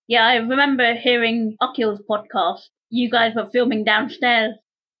Yeah, I remember hearing Akil's podcast. You guys were filming downstairs.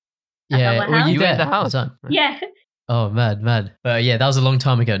 Yeah, were you there in the at house? time? Yeah. Oh, mad. But yeah, that was a long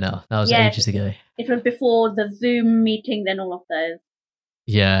time ago now. That was ages ago. It was before the Zoom meetings and all of those.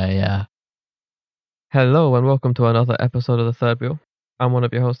 Yeah. Hello and welcome to another episode of The Third Wheel. I'm one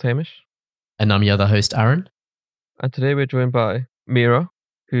of your hosts, Hamish. And I'm your other host, Aaron. And today we're joined by Mira,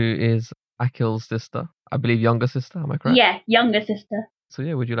 who is Akil's sister. I believe younger sister, am I correct? Yeah, younger sister. So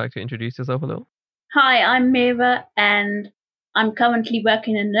yeah, would you like to introduce yourself a little? Hi, I'm Mira and I'm currently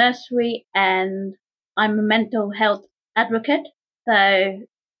working in a nursery and I'm a mental health advocate. So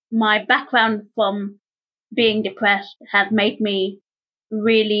my background from being depressed has made me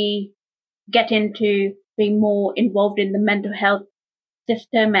really get into being more involved in the mental health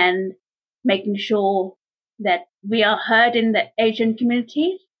system and making sure that we are heard in the Asian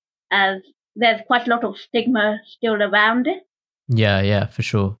communities, as there's quite a lot of stigma still around it. Yeah, for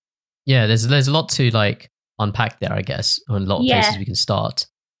sure. Yeah, there's a lot to like unpack there, I guess, and a lot of places we can start.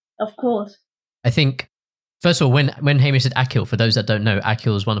 Of course. I think, first of all, when Hamish said Akil, for those that don't know,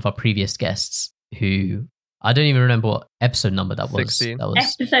 Akil was one of our previous guests who, I don't even remember what episode number that was. 16. That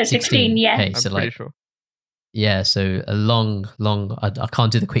was episode 16, yeah. Okay, I'm so pretty like, sure. Yeah, so a long, I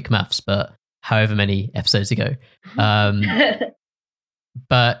can't do the quick maths, but however many episodes ago.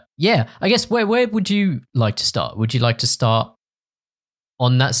 But yeah, I guess where would you like to start? Would you like to start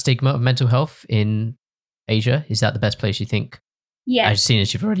on that stigma of mental health in Asia? Is that the best place you think? Yeah. I've seen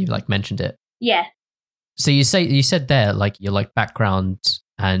as you've already like mentioned it. Yeah. So you said there like your like background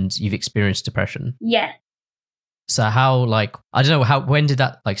and you've experienced depression. Yeah. So how like I don't know when did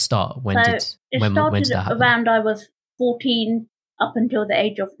that like start? When did that happen? Around I was 14 up until the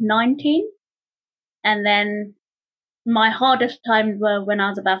age of 19, and then my hardest times were when I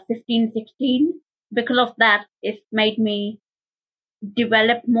was about 15, 16. Because of that, it made me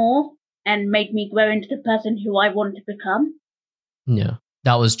develop more and made me grow into the person who I want to become. Yeah,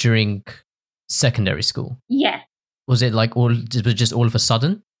 that was during secondary school. Yeah. Was it like just all of a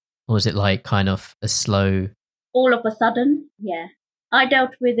sudden, or was it like kind of a slow? All of a sudden, yeah. I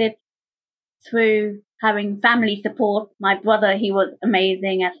dealt with it through having family support. My brother, he was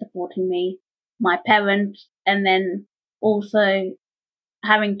amazing at supporting me. My parents, and then also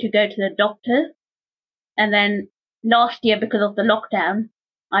having to go to the doctor. And then last year, because of the lockdown,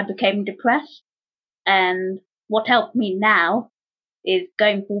 I became depressed. And what helped me now is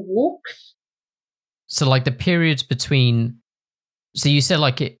going for walks. So like the periods between, so you said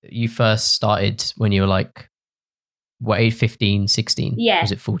like you first started when you were like, what, age 15, 16? Yeah.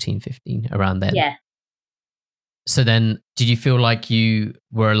 Was it 14, 15, around then? Yeah. So then did you feel like you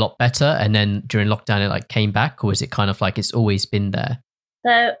were a lot better and then during lockdown it like came back, or was it kind of like it's always been there?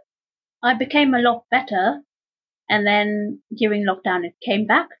 So I became a lot better and then during lockdown it came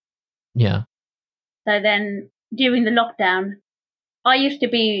back. Yeah. So then during the lockdown, I used to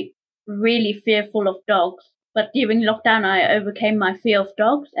be really fearful of dogs, but during lockdown I overcame my fear of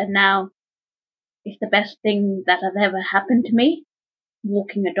dogs and now it's the best thing that has ever happened to me,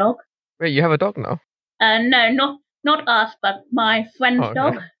 walking a dog. Wait, you have a dog now? No, not us, but my friend's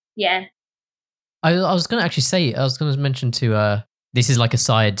dog. Yeah. I was going to actually say, I was going to mention to, this is like a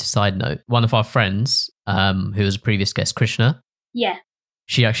side note. One of our friends, who was a previous guest, Krishna. Yeah.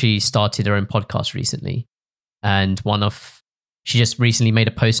 She actually started her own podcast recently. And she just recently made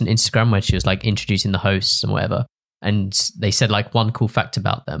a post on Instagram where she was like introducing the hosts and whatever. And they said like one cool fact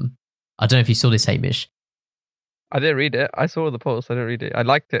about them. I don't know if you saw this, Hamish. I didn't read it. I saw the post. I didn't read it. I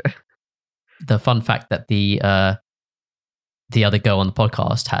liked it. The fun fact that the other girl on the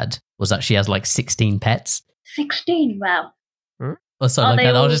podcast had was that she has like 16 pets. 16, wow. Or something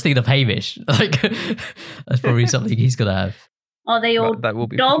like that. I was just thinking of Hamish. Like that's probably something he's gonna have. Are they all that will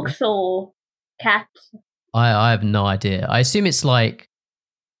be dogs or cats? I have no idea. I assume it's like,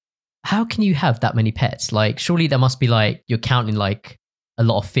 how can you have that many pets? Like, surely there must be like you're counting like a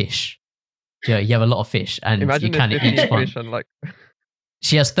lot of fish. Yeah, you have a lot of fish, and imagine you count each one. Fish and like...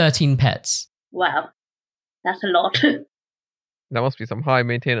 She has 13 pets. Wow, that's a lot. That must be some high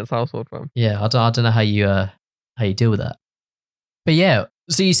maintenance household, fam. Yeah, I don't know how you deal with that. But yeah,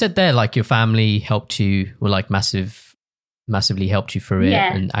 so you said there like your family helped you, or like massively helped you through it,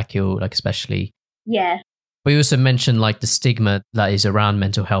 and Akil like especially. Yeah. But you also mentioned like the stigma that is around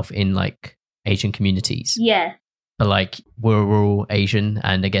mental health in like Asian communities. Yeah. But like we're all Asian,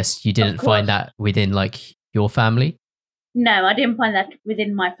 and I guess you didn't find that within like your family? No, I didn't find that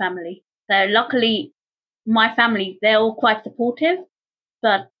within my family. So luckily, my family, they're all quite supportive,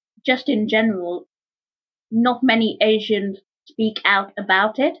 but just in general, not many Asians speak out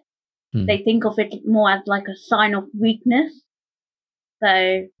about it. They think of it more as like a sign of weakness.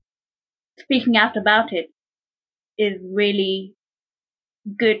 So speaking out about it is really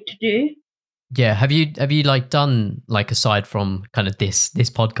good to do. Yeah. Have you like done like aside from kind of this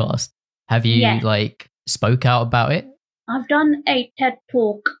podcast, have you Yeah. like spoke out about it? I've done a TED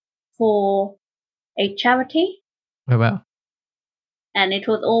talk for a charity, Oh wow. and it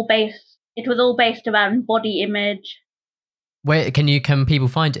was all based around body image. Where can people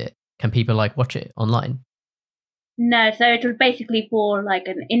find it? Can people like watch it online? No, so it was basically for like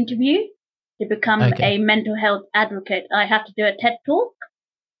an interview to become Okay. a mental health advocate. I had to do a TED talk,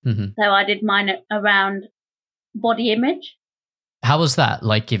 hmm so I did mine around body image. How was that?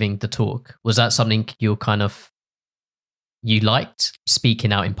 Like giving the talk? Was that something you liked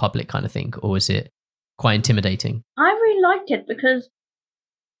speaking out in public kind of thing, or was it quite intimidating? I really liked it because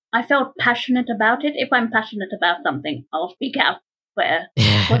I felt passionate about it. If I'm passionate about something, I'll speak out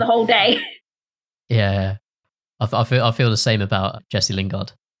for the whole day. Yeah. I feel the same about Jesse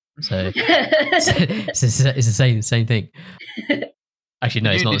Lingard. So it's the same thing. Actually,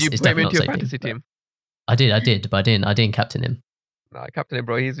 no, it's not. Did you It's put him definitely into not the your same fantasy thing. team? I did, but I didn't captain him. Nah, captain him,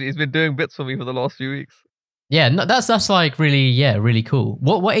 bro. He's been doing bits for me for the last few weeks. Yeah, no, that's like really cool.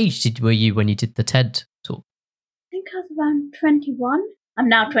 What age were you when you did the TED talk? I think I was around 21. I'm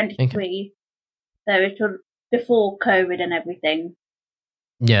now 23, Okay. so it was before COVID and everything.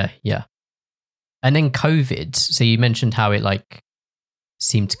 Yeah. And then COVID. So you mentioned how it like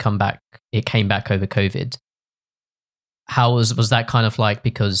seemed to come back. It came back over COVID. How was that kind of like,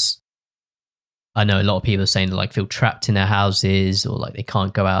 because I know a lot of people are saying they like feel trapped in their houses or like they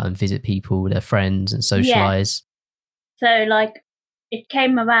can't go out and visit people, their friends and socialize. So like it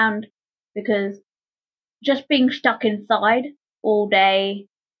came around because just being stuck inside all day,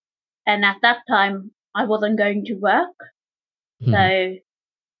 and at that time I wasn't going to work, Mhm. so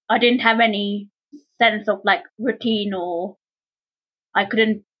I didn't have any sense of like routine, or I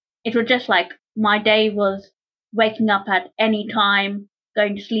couldn't. It was just like my day was waking up at any time,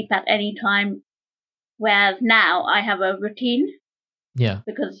 going to sleep at any time. Whereas now I have a routine Yeah.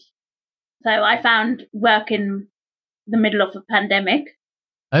 so I found work in the middle of a pandemic.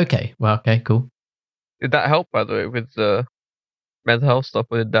 Okay. Well, okay, cool. Did that help, by the way, with the mental health stuff?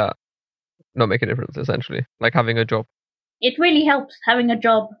 Or did that not make a difference, essentially? Like having a job? It really helps having a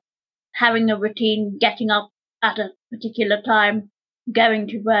job, having a routine, getting up at a particular time, going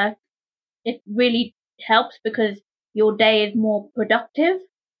to work. It really helps because your day is more productive.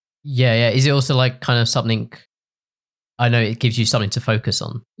 Yeah. Is it also like kind of something? I know it gives you something to focus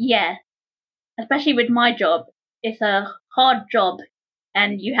on. Yeah, especially with my job. It's a hard job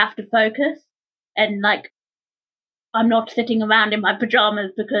and you have to focus. And like, I'm not sitting around in my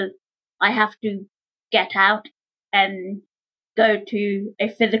pajamas because I have to get out and go to a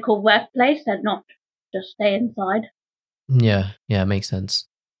physical workplace and not just stay inside. Yeah, makes sense.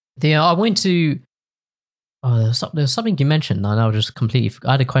 I went to. Oh, there was something you mentioned, and I just completely.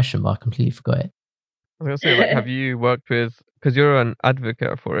 I had a question, but I completely forgot it. I was gonna say, like, have you worked with? Because you're an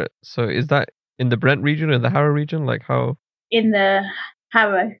advocate for it. So is that in the Brent region or the Harrow region? Like how? In the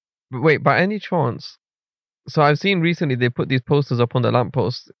Harrow. But wait, by any chance? So I've seen recently they put these posters up on the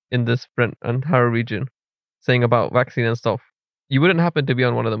lampposts in this Brent and Harrow region, saying about vaccine and stuff. You wouldn't happen to be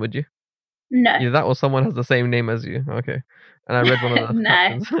on one of them, would you? No. Either that or someone has the same name as you. Okay. And I read one of the No.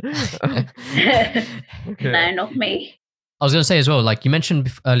 captions. Okay. No, not me. I was going to say as well, like you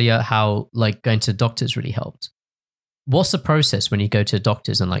mentioned earlier, how like going to doctors really helped. What's the process when you go to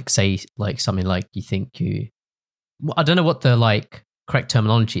doctors and like say like something like you think you? I don't know what the like correct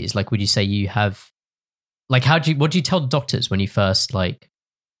terminology is. Like, would you say you have? Like, what do you tell the doctors when you first like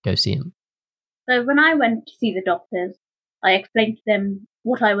go see them? So when I went to see the doctors, I explained to them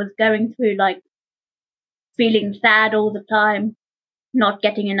what I was going through, like feeling sad all the time, not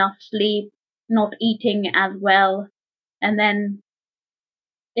getting enough sleep, not eating as well. And then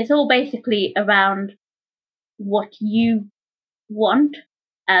it's all basically around what you want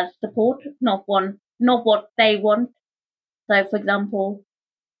as support, not what they want. So for example,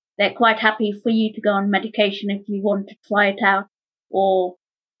 they're quite happy for you to go on medication if you want to try it out, or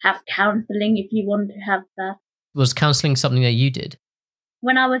have counselling if you want to have that. Was counselling something that you did?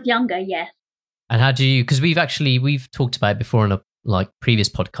 When I was younger, yes. And how do you? Because we've talked about it before in a like previous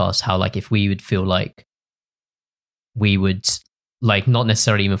podcast, how like if we would feel like we would like not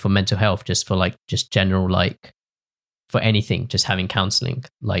necessarily even for mental health, just for like just general like for anything, just having counselling,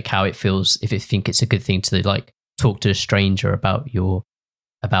 like how it feels if you think it's a good thing to like talk to a stranger about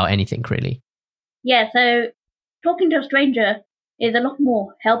anything really. Yeah, so talking to a stranger is a lot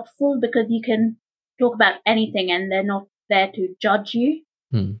more helpful because you can talk about anything and they're not there to judge you.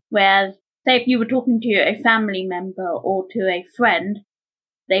 Whereas, say if you were talking to a family member or to a friend,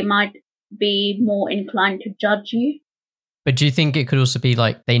 they might be more inclined to judge you. But do you think it could also be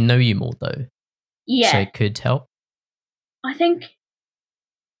like they know you more though? Yeah. So it could help? I think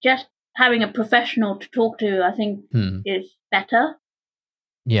just having a professional to talk to, I think, is better.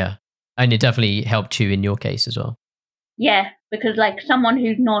 Yeah. And it definitely helped you in your case as well. Yeah, because like someone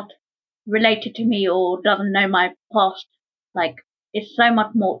who's not related to me or doesn't know my past, like it's so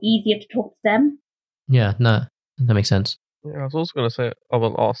much more easier to talk to them. Yeah, no, that makes sense. Yeah, I was also gonna say, I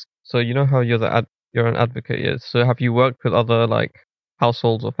will ask. So you know how you're an advocate, yes. So have you worked with other like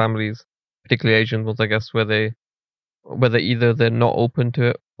households or families, particularly Asian ones, I guess, whether either they're not open to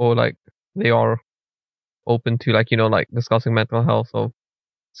it or like they are open to like like discussing mental health of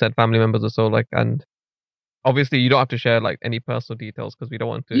said family members or so, like, and obviously you don't have to share like any personal details because we don't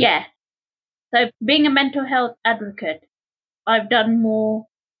want to. Yeah. So being a mental health advocate, I've done more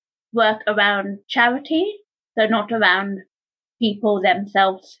work around charity, so not around people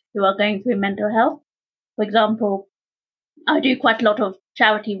themselves who are going through mental health. For example, I do quite a lot of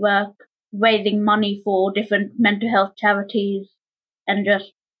charity work, raising money for different mental health charities and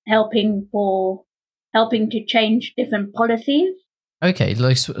just helping to change different policies. Okay,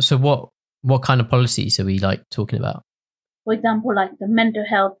 like so what kind of policies are we like talking about? For example, like the Mental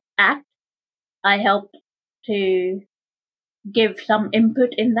Health Act, I helped to give some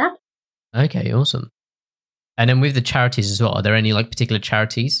input in that. Okay, awesome. And then with the charities as well, are there any like particular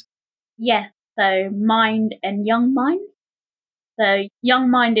charities? Yeah, so Mind and Young Mind. So Young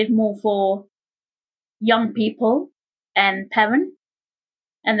Mind is more for young people and parents,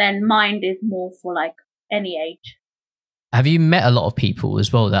 and then Mind is more for like any age. Have you met a lot of people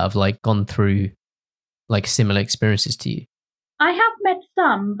as well that have like gone through like similar experiences to you? I have met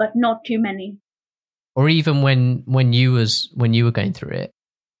some, but not too many. Or even when you were going through it,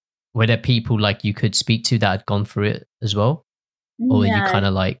 were there people like you could speak to that had gone through it as well? Or were you kind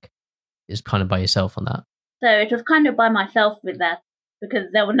of like is kind of by yourself on that? So it was kind of by myself with that because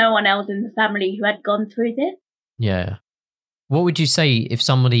there was no one else in the family who had gone through this. Yeah. What would you say if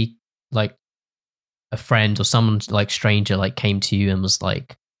somebody like a friend or someone like stranger like came to you and was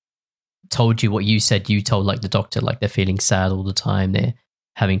like told you what you said you told like the doctor, like they're feeling sad all the time, they're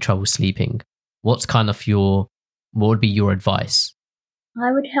having trouble sleeping? What would be your advice?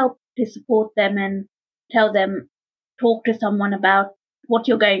 I would help to support them and tell them, talk to someone about what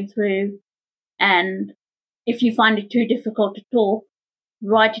you're going through, and if you find it too difficult to talk,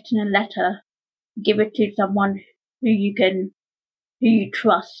 write it in a letter, give it to someone who you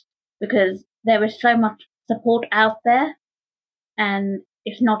trust, because there is so much support out there, and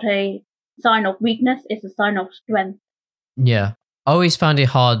it's not a sign of weakness, it's a sign of strength. Yeah. I always found it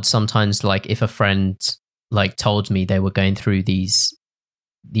hard sometimes, like if a friend like told me they were going through these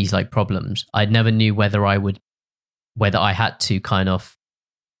like problems, I never knew whether I had to kind of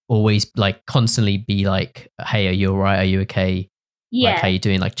always like constantly be like, hey, are you all right? Are you okay? Yeah. Like, how you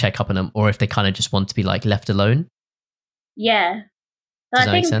doing? Like check up on them. Or if they kind of just want to be like left alone. Yeah. Does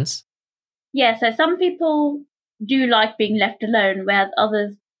that make sense? Yeah. So some people do like being left alone, whereas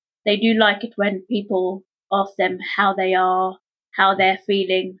others, they do like it when people ask them how they are, how they're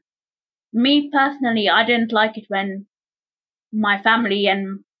feeling. Me personally, I didn't like it when my family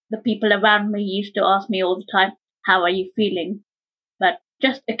and the people around me used to ask me all the time, how are you feeling? But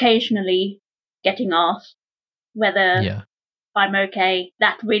just occasionally getting asked whether I'm okay,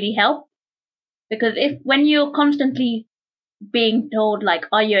 that really helped. Because when you're constantly being told like,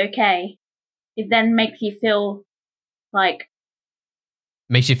 are you okay? It then makes you feel like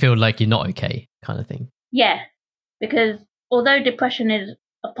you're not okay kind of thing. Yeah. Because although depression is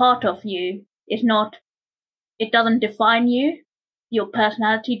a part of you, it doesn't define you. Your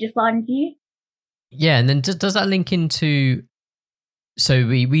personality defines you. Yeah, and then does that link into... So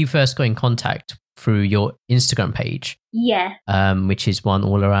we first got in contact through your Instagram page. Yeah. Which is one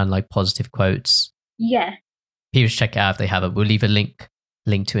all around like positive quotes. Yeah. People should check it out if they have it. We'll leave a link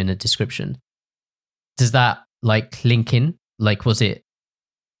to in the description. Does that like link in? Like, was it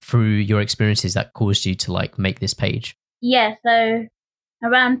through your experiences that caused you to like make this page? Yeah, so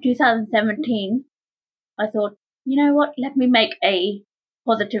around 2017, I thought, you know what, let me make a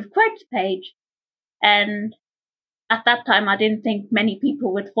positive quotes page. And at that time, I didn't think many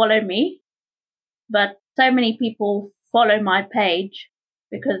people would follow me, but so many people follow my page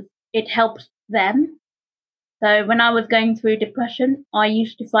because it helps them. So when I was going through depression, I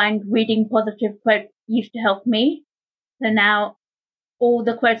used to find reading positive quotes used to help me. So now all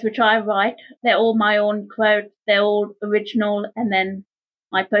the quotes which I write, they're all my own quotes, they're all original, and then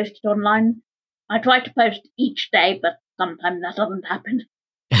I post it online. I try to post each day, but sometimes that doesn't happen.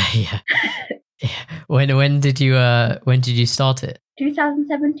 Yeah. When did you start it?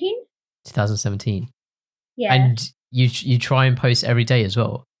 2017. 2017. Yeah. And you try and post every day as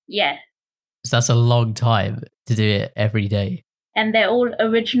well. Yeah. So that's a long time to do it every day. And they're all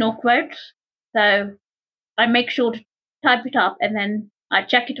original quotes. So I make sure to type it up and then I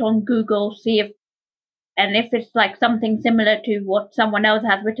check it on Google, see if it's like something similar to what someone else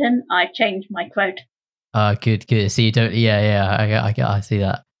has written, I change my quote. Good. So you don't, I see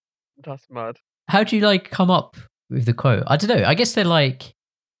that. That's mad. How do you like come up with the quote? I don't know. I guess they're like,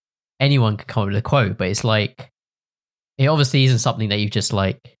 anyone can come up with a quote, but it's like, it obviously isn't something that you've just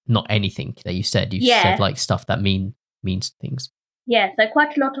like, not anything that you said. You've said like stuff that means things. Yeah, so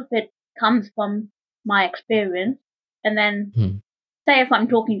quite a lot of it comes from my experience. And then say if I'm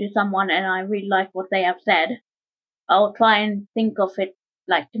talking to someone and I really like what they have said, I'll try and think of it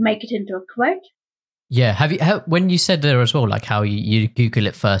like to make it into a quote. Yeah. When you said there as well, like how you Google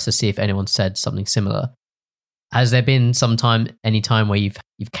it first to see if anyone said something similar, has there been any time where you've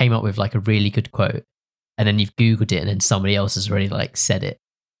came up with like a really good quote and then you've Googled it and then somebody else has already like said it?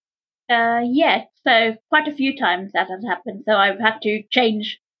 Yeah, so quite a few times that has happened. So I've had to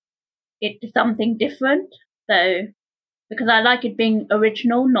change it to something different. So because I like it being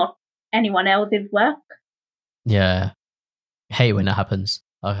original, not anyone else's work. Yeah, I hate when that happens.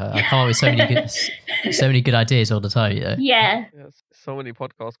 I come up with so many good ideas all the time. You know? Yeah. Yes, so many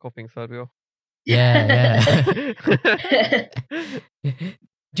podcasts copying Third Wheel. Yeah.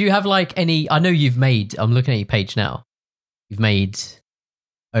 Do you have like any? I know you've made. I'm looking at your page now. You've made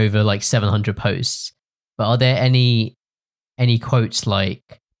over like 700 posts, but are there any quotes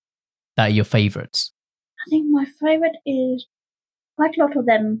like that are your favorites? I think my favorite is quite a lot of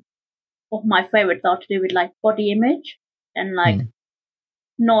them. Of my favorites are to do with like body image and like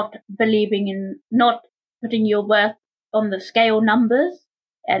not putting your worth on the scale numbers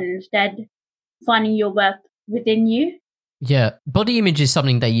and instead finding your worth within you. Yeah, body image is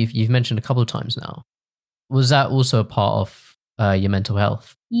something that you've mentioned a couple of times now. Was that also a part of your mental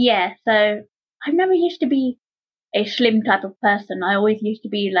health? Yeah, so I never used to be a slim type of person. I always used to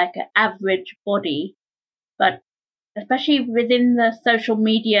be like an average body. But especially within the social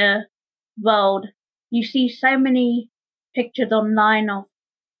media world, you see so many pictures online of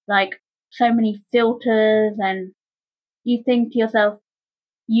like so many filters, and you think to yourself,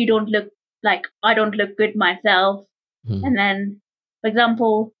 I don't look good myself. And then, for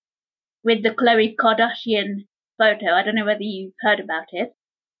example, with the Khloe Kardashian photo, I don't know whether you've heard about it.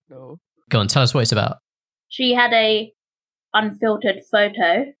 No. Go on, tell us what it's about. She had a unfiltered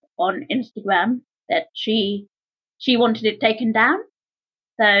photo on Instagram that she wanted it taken down.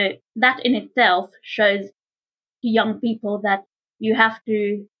 So that in itself shows to young people that you have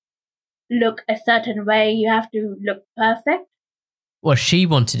to look a certain way, you have to look perfect. Well, she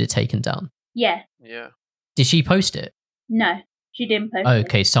wanted it taken down. Yeah. Yeah. Did she post it? No, she didn't post it.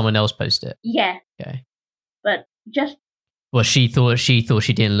 Okay, someone else posted it. Yeah. Okay. But just... Well, she thought she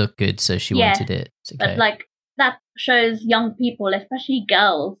didn't look good, so she wanted it. Okay. But like, that shows young people, especially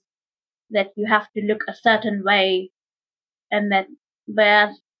girls, that you have to look a certain way, and that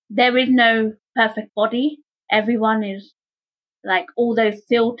whereas there is no perfect body, everyone is like all those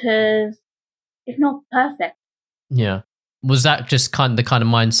filters. It's not perfect. Yeah. Was that just the kind of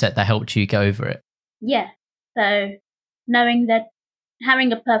mindset that helped you get over it? Yeah. So knowing that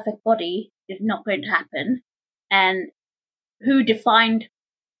having a perfect body is not going to happen, and who defined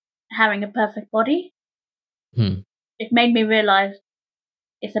having a perfect body? It made me realize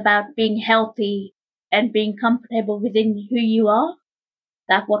it's about being healthy and being comfortable within who you are.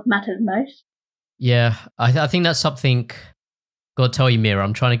 That's what matters most. Yeah, I think that's something. God tell you, Mira,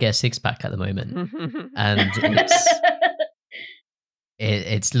 I'm trying to get a six-pack at the moment, and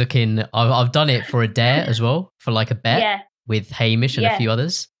it's looking. I've done it for a dare as well, for like a bet with Hamish and a few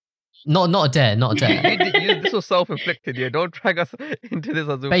others. Not a dare. This was self-inflicted. Yeah, don't drag us into this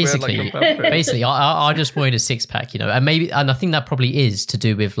as basically, I just wanted a six-pack, and I think that probably is to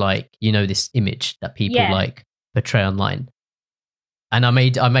do with like this image that people like portray online. And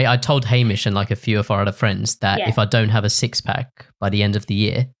I told Hamish and like a few of our other friends that if I don't have a six-pack by the end of the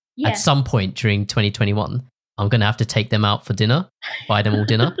year, at some point during 2021, I'm going to have to take them out for dinner, buy them all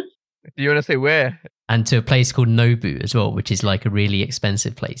dinner. Do you want to say where? And to a place called Nobu as well, which is like a really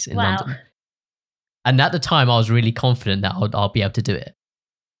expensive place in London. And at the time, I was really confident that I'll be able to do it.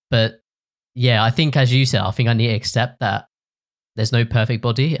 But yeah, I think, as you said, I think I need to accept that there's no perfect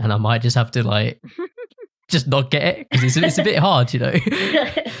body, and I might just have to like just not get it, because it's a bit hard,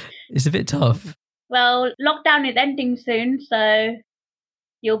 It's a bit tough. Well, lockdown is ending soon, so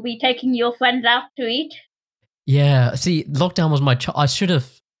you'll be taking your friends out to eat. Yeah, see, lockdown was I should have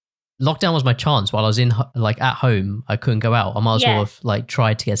lockdown was my chance. While I was at home, I couldn't go out. I might as well have like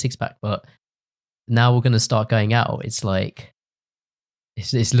tried to get a six pack, but now we're gonna start going out. It's like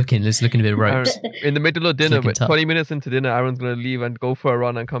it's looking a bit rote. In the middle of dinner, but tough. 20 minutes into dinner, Aaron's gonna leave and go for a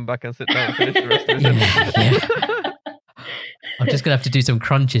run and come back and sit down and finish the rest of his dinner. Yeah. I'm just gonna have to do some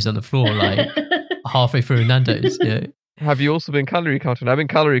crunches on the floor, like halfway through Nando's. Yeah. Have you also been calorie counting? I've been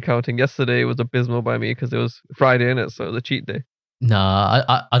calorie counting. Yesterday was abysmal by me because it was Friday in it, so it was a cheat day. No,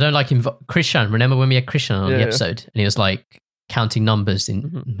 I don't like him. Christian, remember when we had Christian on the episode and he was like counting numbers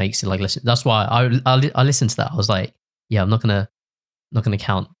and makes it like listen. That's why I listened to that. I was like, yeah, I'm not gonna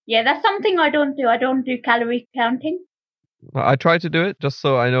count. Yeah, that's something I don't do. I don't do calorie counting. I try to do it just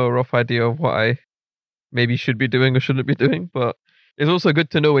so I know a rough idea of what I maybe should be doing or shouldn't be doing. But it's also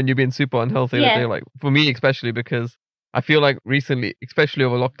good to know when you're being super unhealthy. Like for me, especially because I feel like recently, especially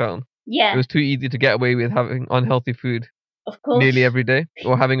over lockdown, it was too easy to get away with having unhealthy food. Of course. Nearly every day,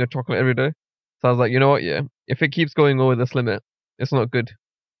 or having a chocolate every day. So I was like, you know what? Yeah, if it keeps going over this limit, it's not good.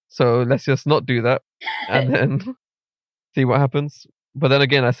 So let's just not do that, and then see what happens. But then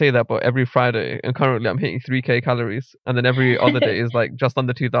again, I say that, but every Friday, and currently I'm hitting 3,000 calories, and then every other day is like just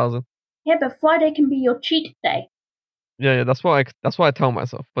under 2,000. Yeah, but Friday can be your cheat day. Yeah, that's what I tell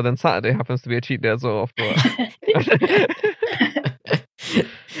myself. But then Saturday happens to be a cheat day as well after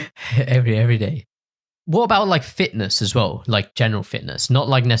every day. What about like fitness as well? Like general fitness, not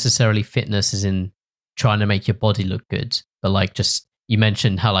like necessarily fitness as in trying to make your body look good, but like just you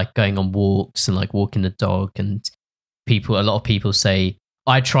mentioned how like going on walks and like walking the dog, and a lot of people say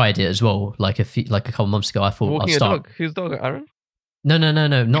I tried it as well. Like a couple months ago, I thought walking I'll start. A dog? Whose dog, Aaron? No,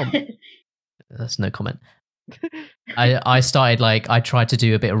 not. That's no comment. I started I tried to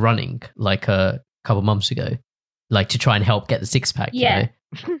do a bit of running like a couple months ago, like to try and help get the six pack. Yeah.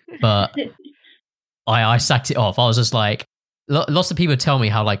 You know? But I sacked it off. I was just like, lots of people tell me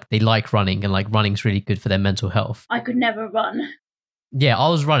how like they like running and like running's really good for their mental health. I could never run. Yeah, I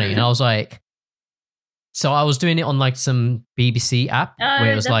was running and I was like, so I was doing it on like some BBC app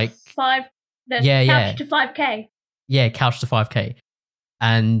where it was like couch to 5K. Yeah, couch to 5K,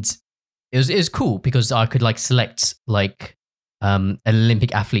 and it was cool because I could like select like an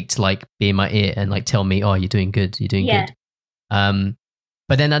Olympic athlete to like be in my ear and like tell me, oh, you're doing good. Good.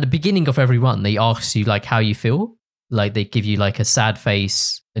 But then at the beginning of every run, they ask you like how you feel. Like they give you like a sad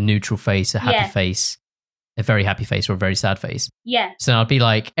face, a neutral face, a happy face, a very happy face, or a very sad face. Yeah. So I'd be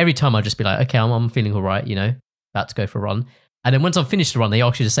like, every time I'd just be like, okay, I'm feeling all right, about to go for a run. And then once I've finished the run, they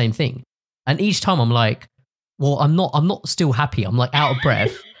ask you the same thing. And each time I'm like, well, I'm not still happy. I'm like out of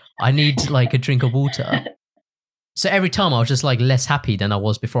breath. I need like a drink of water. So every time I was just like less happy than I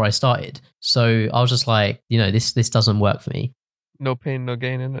was before I started. So I was just like, this doesn't work for me. No pain, no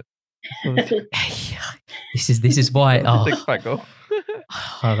gain in it. This is why. Oh, six pack goal.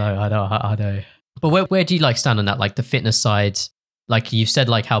 I know. But where do you like stand on that? Like the fitness side, like you've said,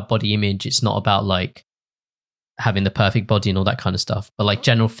 like how body image, it's not about like having the perfect body and all that kind of stuff, but like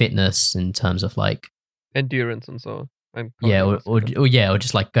general fitness in terms of like endurance and so on. Or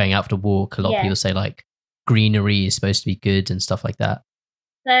just like going out for a walk. A lot of people say like greenery is supposed to be good and stuff like that.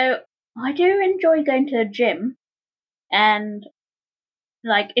 So I do enjoy going to the gym, and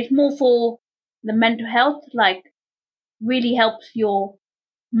like it's more for the mental health, like really helps your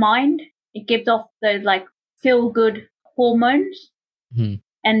mind. It gives off those like feel good hormones,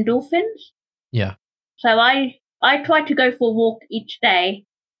 endorphins. Yeah. So I try to go for a walk each day,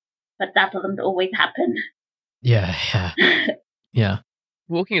 but that doesn't always happen. Yeah. Yeah.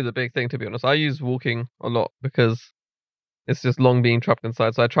 Walking is a big thing, to be honest. I use walking a lot because it's just long being trapped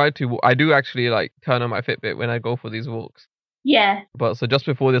inside. So I do actually like turn on my Fitbit when I go for these walks. Yeah. But so just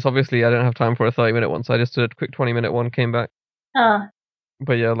before this, obviously I didn't have time for a 30-minute one. So I just did a quick 20-minute one, came back.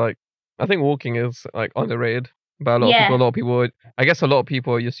 But yeah, like I think walking is like underrated by a lot of people. I guess a lot of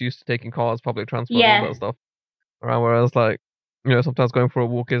people are just used to taking cars, public transport, and all that stuff around. Whereas like, sometimes going for a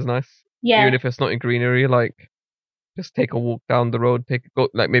walk is nice. Yeah. Even if it's not in greenery, like just take a walk down the road,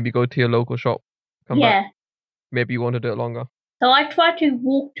 maybe go to your local shop, come back. Maybe you want to do it longer. So I try to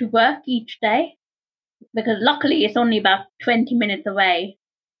walk to work each day because luckily it's only about 20 minutes away.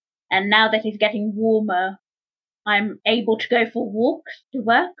 And now that it's getting warmer, I'm able to go for walks to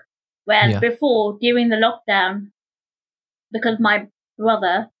work. Whereas before, during the lockdown, because my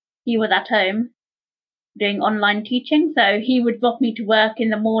brother, he was at home doing online teaching, so he would drop me to work in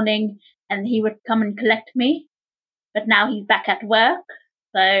the morning and he would come and collect me. But now he's back at work,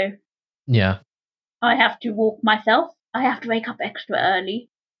 so yeah, I have to walk myself. I have to wake up extra early.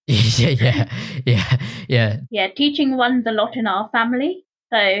 Yeah. Yeah, teaching runs a lot in our family.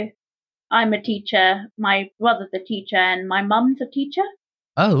 So I'm a teacher, my brother's a teacher, and my mum's a teacher.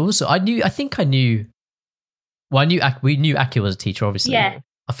 Oh, also, I think I knew. Well, we knew Aki was a teacher, obviously. Yeah.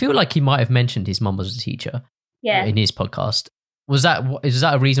 I feel like he might have mentioned his mum was a teacher Yeah. in his podcast. Is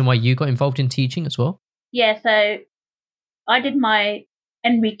that a reason why you got involved in teaching as well? Yeah, so I did my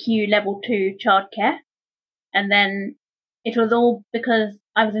NVQ level 2 childcare, and then it was all because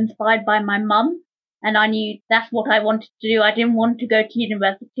I was inspired by my mum, and I knew that's what I wanted to do. I didn't want to go to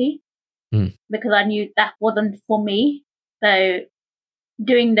university because I knew that wasn't for me. So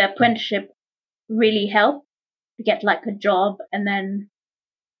doing the apprenticeship really helped to get like a job, and then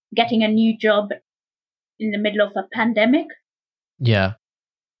getting a new job in the middle of a pandemic. Yeah.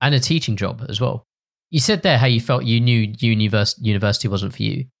 And a teaching job as well. You said there how you felt you knew university wasn't for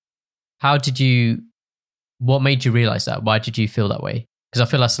you. What made you realize that? Why did you feel that way? Because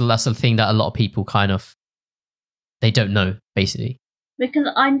I feel that's the thing that a lot of people they don't know, basically. Because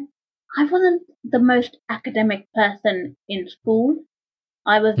I wasn't the most academic person in school.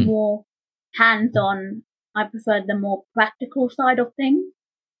 I was more hands-on. I preferred the more practical side of things.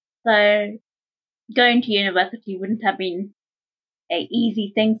 So going to university wouldn't have been an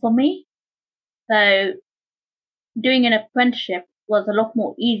easy thing for me. So doing an apprenticeship was a lot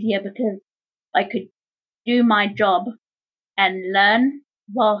more easier because I could do my job and learn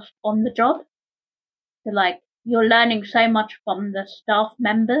whilst on the job. So like you're learning so much from the staff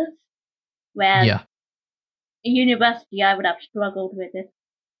members, whereas at university I would have struggled with it.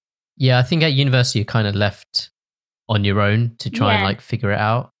 Yeah, I think at university you're kind of left on your own to try and like figure it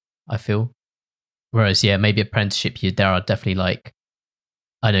out, I feel. Whereas, maybe apprenticeship, there are definitely like,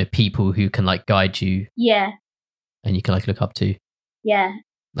 I know, people who can like guide you. Yeah. And you can like look up to. Yeah.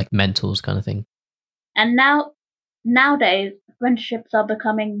 Like mentors kind of thing. And nowadays, apprenticeships are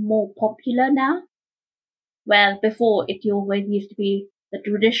becoming more popular now. Whereas before, it always used to be the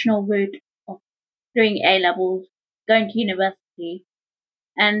traditional route of doing A-levels, going to university.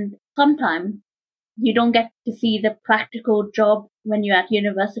 And sometimes you don't get to see the practical job when you're at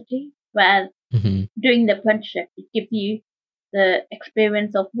university. Whereas doing the apprenticeship, it gives you the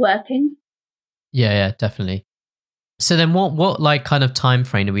experience of working. Yeah, definitely. So then what like kind of time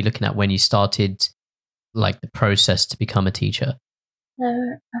frame are we looking at when you started like the process to become a teacher?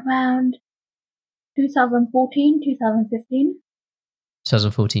 So around 2014, 2015.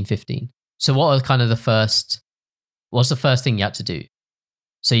 2014, 15. So what's the first thing you had to do?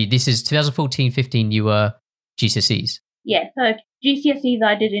 So this is 2014, 15, you were GCSEs? Yeah, so GCSEs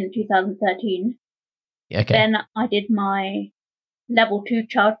I did in 2013. Okay. Then I did my level 2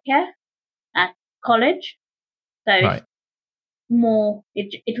 childcare at college. So it's more,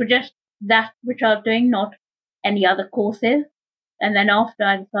 it was just that which I was doing, not any other courses. And then after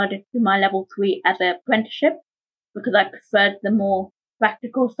I decided to do my level 3 as an apprenticeship because I preferred the more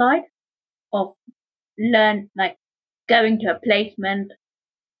practical side of going to a placement,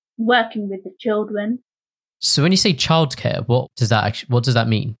 working with the children. So when you say childcare, what does that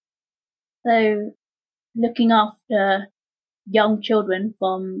mean? So looking after young children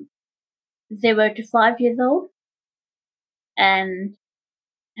from 0 to 5 years old and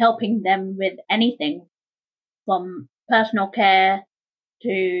helping them with anything from personal care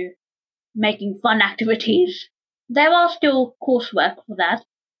to making fun activities. There are still coursework for that,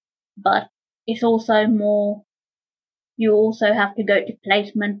 but it's also more, you also have to go to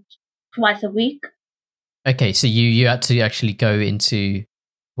placement twice a week. Okay, so you had to actually go into,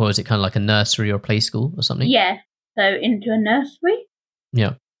 what was it, kind of like a nursery or play school or something? Yeah, so into a nursery.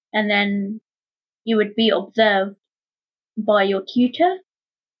 Yeah. And then you would be observed by your tutor,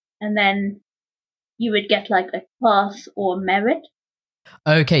 and then you would get like a pass or merit.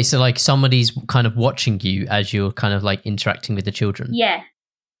 Okay, so like somebody's kind of watching you as you're kind of like interacting with the children. Yeah.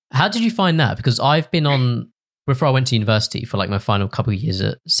 How did you find that? Because I've been on, before I went to university for like my final couple of years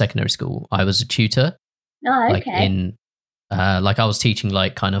at secondary school, I was a tutor. Oh, okay. Like in, like I was teaching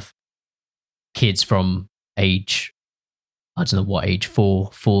like kind of kids from age, I don't know what age, 4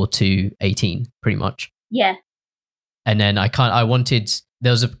 to 18, pretty much. Yeah. And then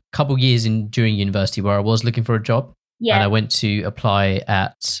there was a couple of years during university where I was looking for a job. Yeah. And I went to apply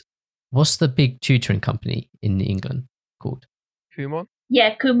at, what's the big tutoring company in England called? Kumon?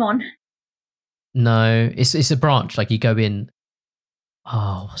 Yeah, Kumon. No, it's a branch. Like you go in,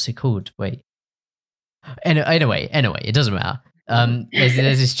 what's it called? Wait. Anyway, it doesn't matter. There's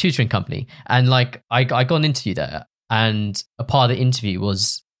this tutoring company, and like I got an interview there, and a part of the interview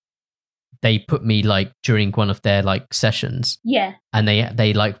was they put me like during one of their like sessions. Yeah. And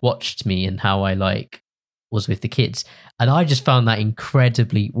they like watched me and how I like was with the kids, and I just found that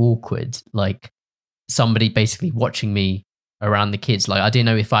incredibly awkward. Like somebody basically watching me around the kids. Like I didn't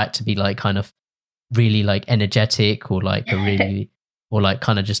know if I had to be like kind of really like energetic or like a really or like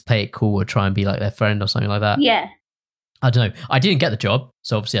kind of just play it cool or try and be like their friend or something like that? Yeah. I don't know. I didn't get the job,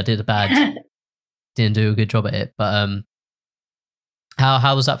 so obviously I didn't do a good job at it. But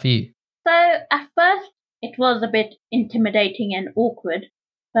how was that for you? So at first it was a bit intimidating and awkward,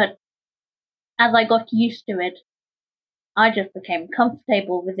 but as I got used to it, I just became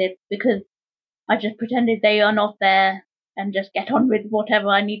comfortable with it because I just pretended they are not there and just get on with whatever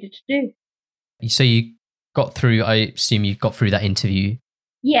I needed to do. So you got through. I assume you got through that interview.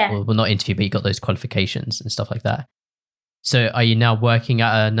 Yeah. Well, not interview, but you got those qualifications and stuff like that. So are you now working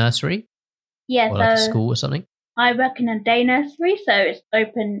at a nursery? Yeah, Or like a so school or something? I work in a day nursery, so it's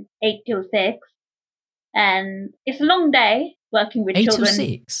open 8 till 6. And it's a long day working with 8 children. till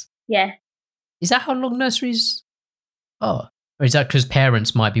 6? Yeah. Is that how long nurseries are? Or is that because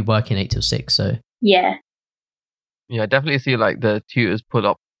parents might be working 8 till 6? So Yeah. Yeah, I definitely see like the tutors put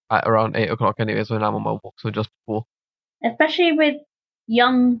up at around 8 o'clock anyways when I'm on my walk, so just before. Especially with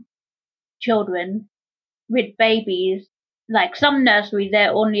young children, with babies. Like some nurseries,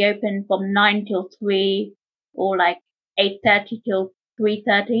 they're only open from 9 till 3 or like 8:30 till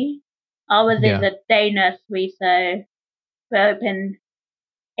 3:30. Ours is Yeah. a day nursery, so we're open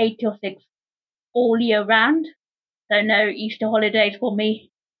 8 till 6 all year round. So no Easter holidays for me.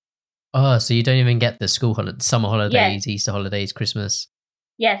 Oh, so you don't even get the school holidays, summer holidays, Easter holidays, Christmas.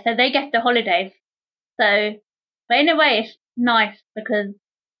 Yeah, so they get the holidays. So, but in a way, it's nice because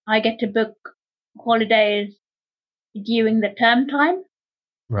I get to book holidays during the term time.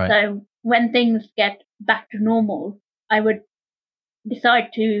 Right. So when things get back to normal, I would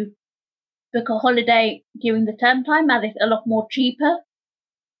decide to book a holiday during the term time as it's a lot more cheaper.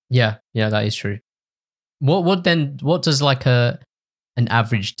 Yeah, that is true. What does like an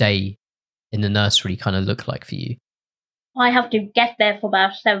average day in the nursery kind of look like for you? I have to get there for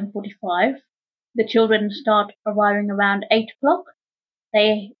about 7:45. The children start arriving around 8 o'clock.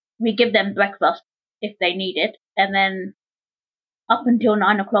 We give them breakfast if they need it, and then up until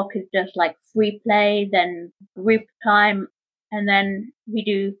 9 o'clock is just like free play, then group time, and then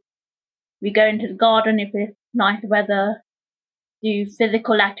we go into the garden if it's nice weather, do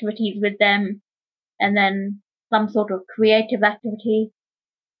physical activities with them, and then some sort of creative activity,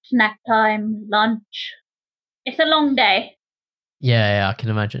 snack time, lunch. It's a long day. Yeah, I can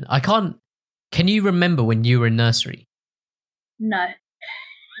imagine. Can you remember when you were in nursery? No.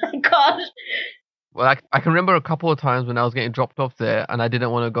 I can't. Well, I can remember a couple of times when I was getting dropped off there and I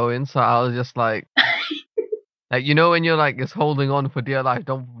didn't want to go in, so I was just like, like when you're like just holding on for dear life,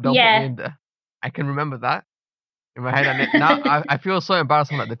 don't put me in there. I can remember that in my head, and now I feel so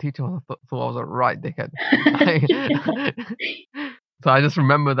embarrassed that the teacher thought I was a right dickhead. So I just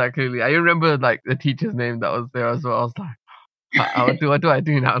remember that clearly. I remember like the teacher's name that was there as well. I was like, what do I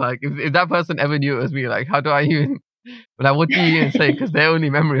do now? Like if that person ever knew it was me, like how do I even? But what do you even say? Because their only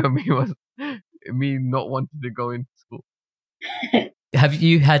memory of me was me not wanting to go into school. Have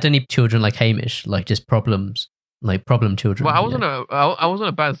you had any children like Hamish, like just problems, like problem children? Well, I wasn't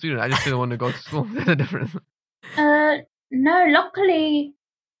a bad student. I just didn't want to go to school. There's a difference. No, luckily.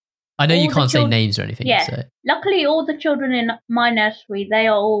 I know you can't say names or anything. Yeah. So. Luckily, all the children in my nursery, they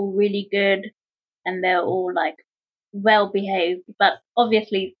are all really good and they're all like well behaved. But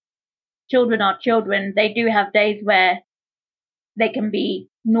obviously, children are children. They do have days where they can be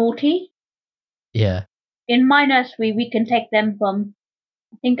naughty. Yeah. In my nursery, we can take them from,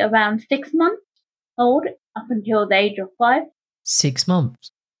 I think, around 6 months old up until the age of 5. 6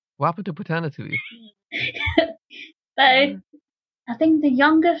 months? What happened to paternity leave? But I think the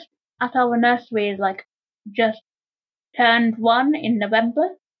youngest at our nursery is like just turned 1 in November.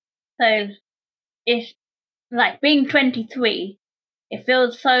 So it's like being 23. It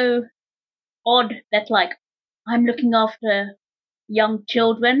feels so odd that like I'm looking after young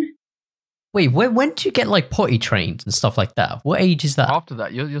children. Wait, when do you get like potty trained and stuff like that? What age is that? After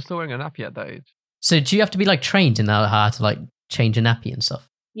that, you're still wearing a nappy at that age. So do you have to be like trained in how to like change a nappy and stuff?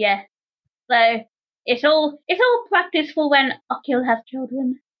 Yeah. So it's all practice for when Akil has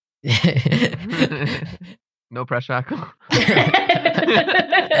children. No pressure, Akil.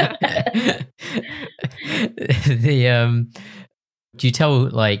 Do you tell,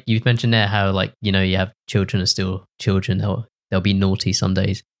 like you've mentioned there how like you have children are still children, they'll be naughty some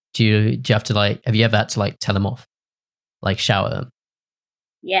days. Do you have to like, have you ever had to like tell them off, like shout at them?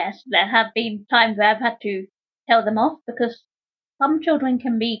 Yes, there have been times where I've had to tell them off because some children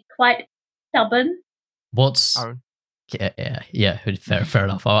can be quite stubborn. Yeah, fair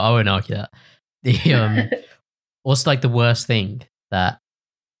enough. I won't argue that. What's like the worst thing that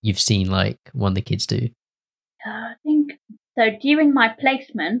you've seen like one of the kids do? I think so. During my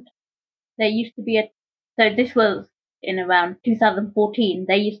placement, there used to be so this was in around 2014,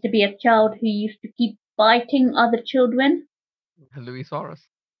 there used to be a child who used to keep biting other children. Louis Suarez.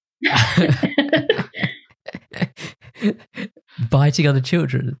 Biting other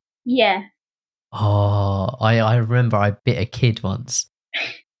children. Yeah. Oh, I remember I bit a kid once.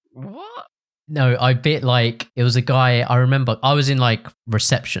 What? No, I bit it was a guy. I remember I was in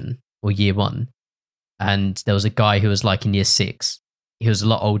reception or year 1, and there was a guy who was in year 6. He was a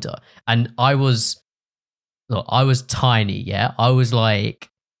lot older, and I was tiny. Yeah, I was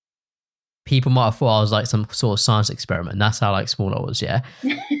people might have thought I was some sort of science experiment. That's how small I was. Yeah.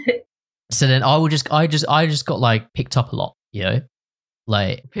 So then I just got picked up a lot. You know,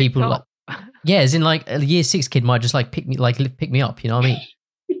 people yeah, as in a year 6 kid might just pick me up. You know what I mean?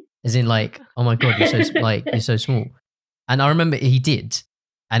 As in oh my god, you're so you're so small. And I remember he did,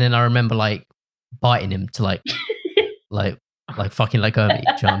 and then I remember biting him to fucking let go of me.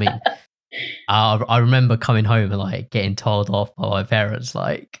 Do you know what I mean? I remember coming home and getting told off by my parents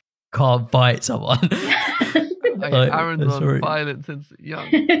can't bite someone. Aaron's on violent since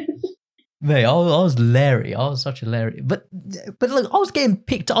young. Mate, I was Larry. I was such a Larry. But I was getting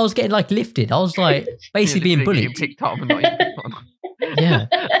picked. I was getting lifted. I was basically being bullied. Picked up and not even picked on. Yeah.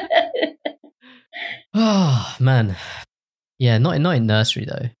 Oh man. Yeah, not in nursery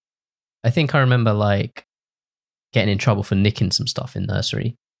though. I think I remember getting in trouble for nicking some stuff in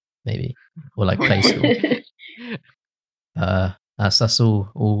nursery, maybe, or play school. That's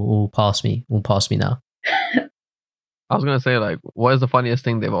all past me. All past me now. I was gonna say what is the funniest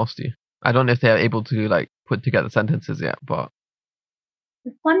thing they've asked you? I don't know if they're able to put together sentences yet, but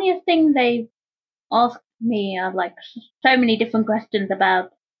the funniest thing they've asked me are so many different questions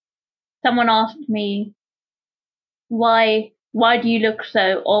about. Someone asked me, why do you look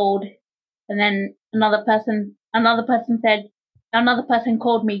so old? And then another person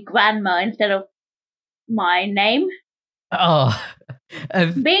called me grandma instead of my name. Oh,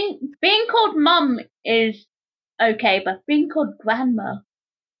 being called mum is okay, but being called grandma.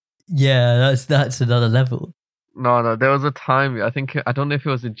 Yeah, that's another level. No, there was a time, I don't know if it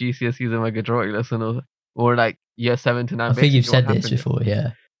was a GCSEs in my Gujarati lesson or year 7 to 9. I think you've said this before,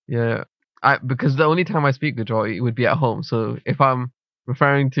 yeah. Yeah. Because the only time I speak Gujarati would be at home. So if I'm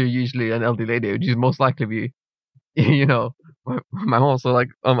referring to usually an elderly lady, which is most likely be, my mom. So I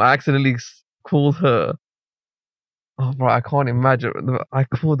accidentally called her. Oh, bro, I can't imagine. I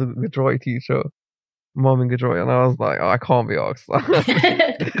called the Gujarati teacher mom in Gujarati, and I was like, oh, I can't be asked.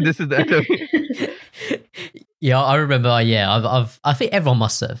 This is the end of me. Yeah, I remember. Yeah, I think everyone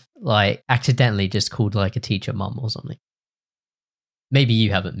must have accidentally just called a teacher mum or something. Maybe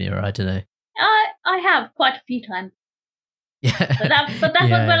you haven't, Mira. I don't know. I have quite a few times. Yeah, but that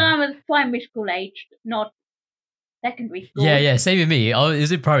was when I was primary school aged, not secondary school. Yeah. Same with me. I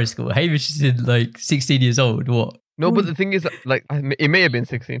was in primary school. Hamish is in 16 years old. What? No, but the thing is, it may have been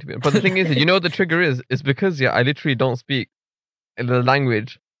 16 to be. But the thing is, the trigger is because I literally don't speak the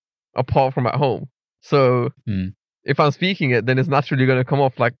language apart from at home. So if I'm speaking it, then it's naturally going to come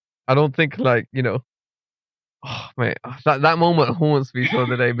off I don't think oh mate, that moment haunts me till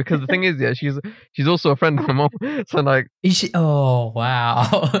the day, because the thing is, she's also a friend of my mom. So is she? Oh wow.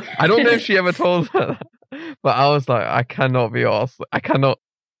 I don't know if she ever told her that, but I was I cannot be asked. I cannot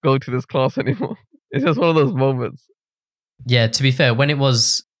go to this class anymore. It's just one of those moments. Yeah, to be fair, when I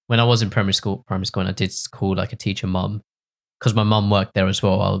was in primary school, and I did call a teacher mum, because my mum worked there as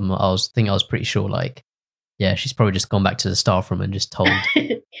well. I was pretty sure she's probably just gone back to the staff room and just told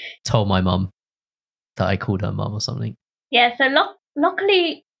my mum that I called her mum or something. Yeah, so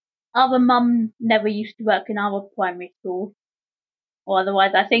luckily our mum never used to work in our primary school, or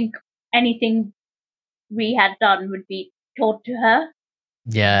otherwise I think anything we had done would be taught to her.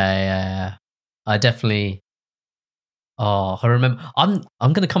 Yeah. I definitely. Oh, I remember. I'm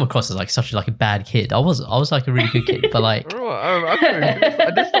gonna come across as such a bad kid. I was a really good kid, but I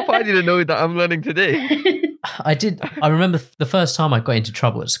just find you to know that I'm learning today. I remember the first time I got into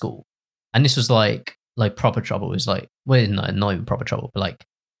trouble at school, and this was proper trouble. It was not even proper trouble, but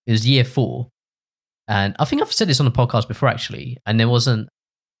it was year 4, and I think I've said this on the podcast before actually. And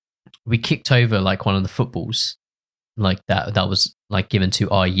we kicked over one of the footballs that was given to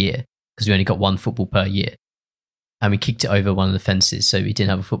our year, because we only got one football per year. And we kicked it over one of the fences, so we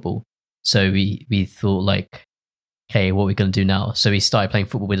didn't have a football. So we thought okay, what are we going to do now? So we started playing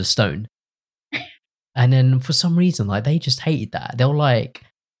football with a stone. And then for some reason, they just hated that. They were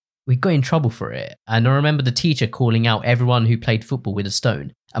we got in trouble for it. And I remember the teacher calling out everyone who played football with a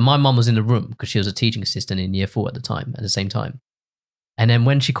stone. And my mum was in the room because she was a teaching assistant in year 4 at the same time. And then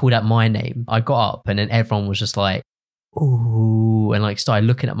when she called out my name, I got up, and then everyone was just ooh, and started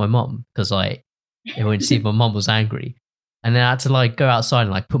looking at my mum, because They wanted to see if my mum was angry. And then I had to like go outside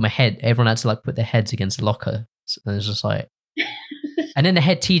and like put my head, everyone had to like put their heads against the locker. And it was just like, and then the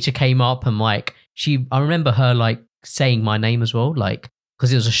head teacher came up and like, I remember her like saying my name as well, like,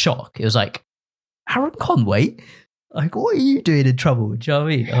 because it was a shock. It was like, Aaron Conway? Like, what are you doing in trouble? Do you know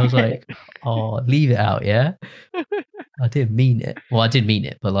what I mean? I was like, oh, leave it out, yeah? I didn't mean it. Well, I did mean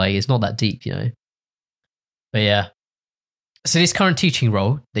it, but like, it's not that deep, you know? But yeah. So this current teaching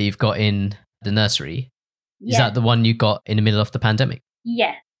role that you've got in the nursery, is that the one you got in the middle of the pandemic?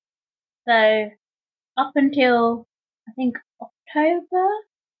 Yeah. So up until, I think, October,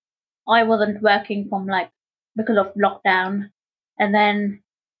 I wasn't working because of lockdown. And then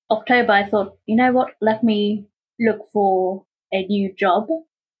October, I thought, you know what, let me look for a new job.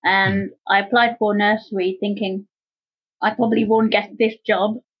 And I applied for nursery thinking I probably won't get this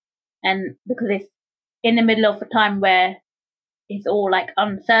job. And because it's in the middle of a time where it's all like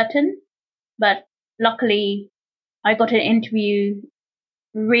uncertain. But luckily I got an interview,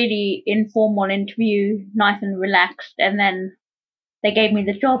 really informal interview, nice and relaxed. And then they gave me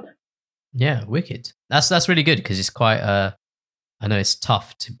the job. Yeah, wicked. That's really good because it's quite I know it's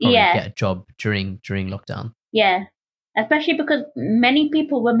tough to probably get a job during lockdown. Yeah, especially because many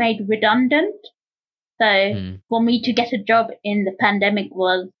people were made redundant. So for me to get a job in the pandemic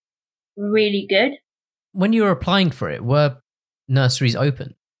was really good. When you were applying for it, were nurseries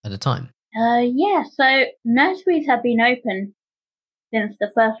open at the time? Yeah, so nurseries have been open since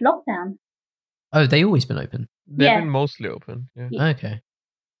the first lockdown. Oh, they've always been open? They've been mostly open, yeah. Okay.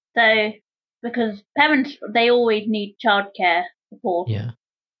 So, because parents, they always need childcare support. Yeah.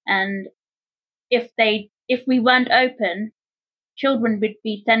 And if we weren't open, children would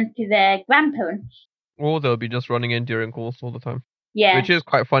be sent to their grandparents. Or they'll be just running in during calls all the time. Yeah. Which is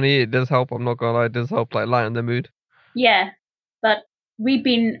quite funny. It does help, I'm not gonna lie. It does help like lighten the mood. Yeah. But we've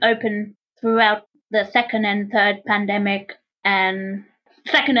been open throughout the second and third pandemic and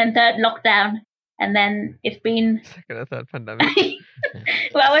second and third lockdown. And then it's been second and third pandemic.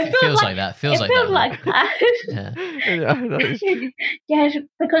 Well, it feels like that. Feels like that. Yeah, that is true. Yes,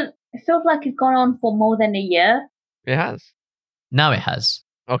 because it feels like it's gone on for more than a year. It has. Now it has.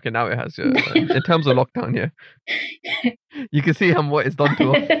 Okay, now it has. Yeah. In terms of lockdown, yeah. You can see what it's done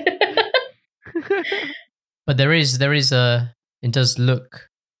to us. But there is it does look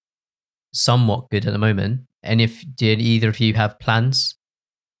somewhat good at the moment. And did either of you have plans?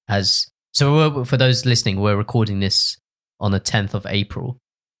 So for those listening, we're recording this on the 10th of April.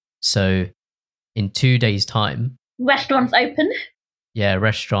 So in 2 days' time, restaurants open. Yeah,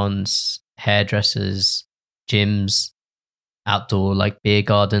 restaurants, hairdressers, gyms, outdoor like beer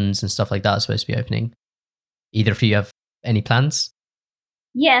gardens and stuff like that are supposed to be opening. Either of you have any plans?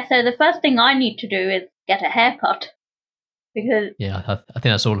 Yeah, so the first thing I need to do is get a haircut. Because I think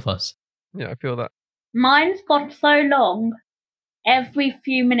that's all of us. Yeah, I feel that. Mine's got so long, every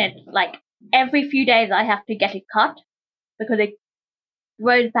few minutes, like every few days I have to get it cut because it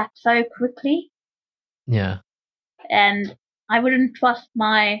grows back so quickly. Yeah. And I wouldn't trust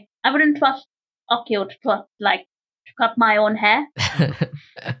Akil to cut my own hair.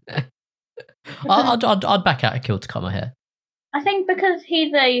 I'd back out Akil to cut my hair. I think because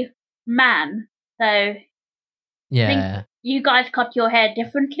he's a man, so yeah. I think you guys cut your hair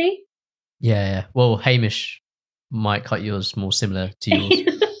differently. Yeah. Well, Hamish might cut yours more similar to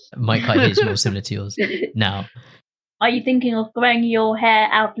yours. Might cut his more similar to yours now. Are you thinking of growing your hair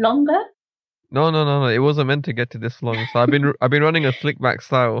out longer? No. It wasn't meant to get to this long. So I've been running a slick back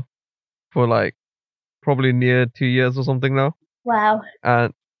style for like probably near 2 years or something now. Wow.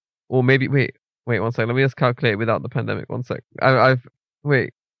 And or maybe wait 1 sec. Let me just calculate without the pandemic. 1 sec.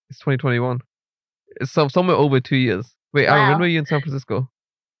 It's 2021. It's somewhere over 2 years. Wait, wow. Aaron, when were you in San Francisco?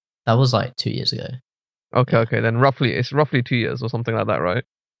 That was like 2 years ago. Okay. Then it's roughly 2 years or something like that, right?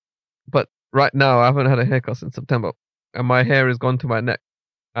 But right now I haven't had a haircut since September, and my hair is gone to my neck,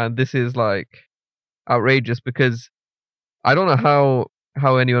 and this is like outrageous because I don't know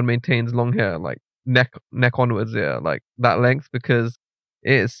how anyone maintains long hair like neck onwards, like that length, because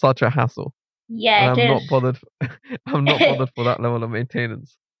it is such a hassle. Yeah, and I'm not bothered. I'm not bothered for that level of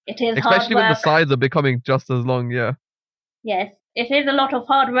maintenance. It is especially hard when work. the sides are becoming just as long. Yeah. Yes, it is a lot of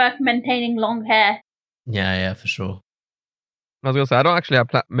hard work maintaining long hair. Yeah, for sure. I was gonna say I don't actually have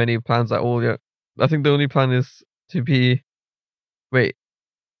many plans at all yet. I think the only plan is to be. Wait,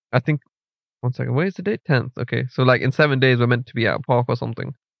 I think 1 second. Where is the date? 10th. Okay, so like in 7 days we're meant to be at a park or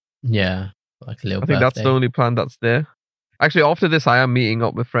something. Yeah, like a little. I think that's the only plan that's there. Actually, after this, I am meeting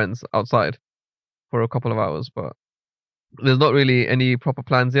up with friends outside for a couple of hours, but there's not really any proper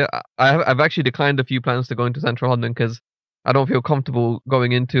plans yet. I've actually declined a few plans to go into Central London because I don't feel comfortable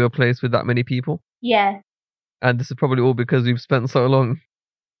going into a place with that many people. Yeah. And this is probably all because we've spent so long.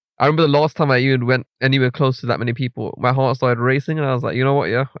 I remember the last time I even went anywhere close to that many people, my heart started racing, and I was like, you know what?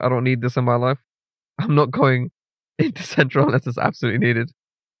 Yeah, I don't need this in my life. I'm not going into Central unless it's absolutely needed.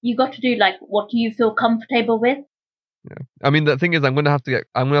 You got to do like what you feel comfortable with. Yeah. I mean, the thing is, I'm gonna have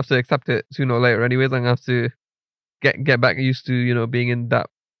to accept it sooner or later. Anyways, I'm gonna have to get back used to being in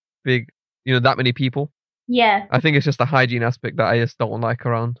that big, that many people. Yeah. I think it's just the hygiene aspect that I just don't like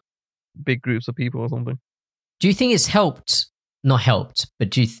around big groups of people or something. Do you think it's helped? Not helped, but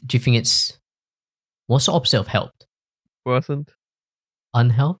do you think it's what's the opposite of helped? Worsened.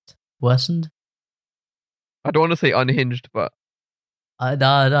 Unhelped? Worsened? I don't want to say unhinged, but I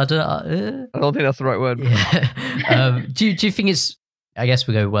don't think that's the right word. Yeah. Do you think it's? I guess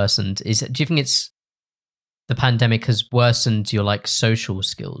we go worsened. Do you think it's the pandemic has worsened your like social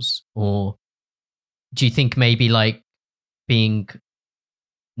skills, or do you think maybe like being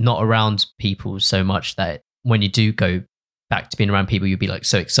not around people so much that when you do go back to being around people, you'd be like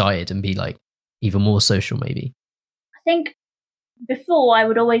so excited and be like even more social maybe? I think before I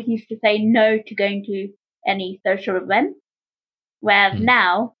would always used to say no to going to any social event, whereas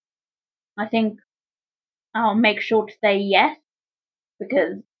now I think I'll make sure to say yes,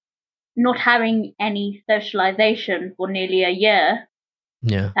 because not having any socialization for nearly a year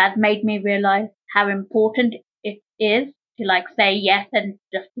has made me realize how important it is to like say yes and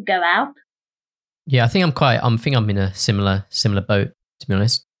just to go out. Yeah, I think I'm in a similar boat, to be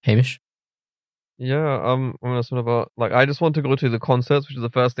honest. Hamish? Yeah, I'm in a similar boat. Like, I just want to go to the concerts, which is the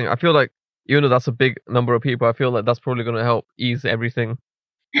first thing. I feel like, even though that's a big number of people, I feel like that's probably going to help ease everything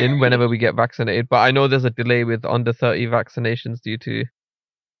in whenever we get vaccinated. But I know there's a delay with under 30 vaccinations due to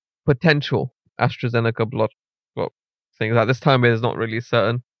potential AstraZeneca blood things. At this time, it's not really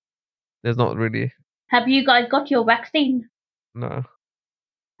certain. There's not really. Have you guys got your vaccine? No.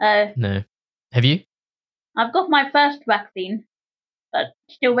 No. Have you? I've got my first vaccine, but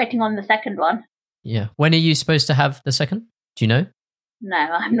still waiting on the second one. Yeah. When are you supposed to have the second? Do you know? No,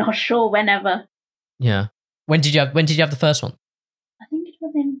 I'm not sure. Whenever. Yeah. When did you have the first one? I think it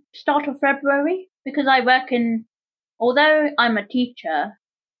was in start of February, because I work in. Although I'm a teacher,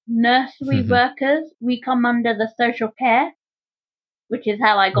 nursery workers, we come under the social care, which is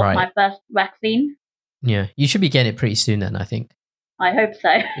how I got my first vaccine. Yeah, you should be getting it pretty soon then, I think. I hope so.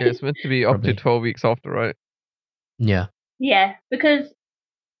 Yeah, it's meant to be up to 12 weeks after, right? Yeah. Yeah, because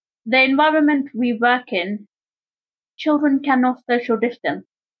the environment we work in, children cannot social distance.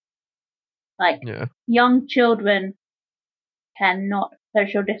 Like, young children cannot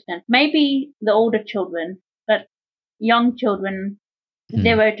social distance. Maybe the older children, but young children,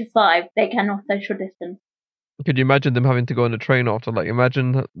 0 to 5, they cannot social distance. Could you imagine them having to go on a train after? Like,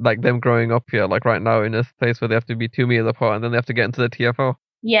 imagine like them growing up here, like right now in a place where they have to be 2 meters apart, and then they have to get into the TFL.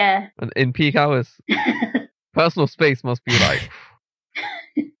 Yeah. And in peak hours, personal space must be like.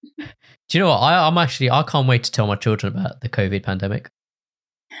 Do you know what? I can't wait to tell my children about the COVID pandemic.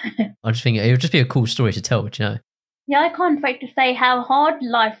 I'm just thinking it would just be a cool story to tell. Do you know? Yeah, I can't wait to say how hard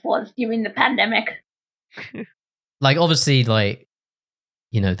life was during the pandemic. Like, obviously, like,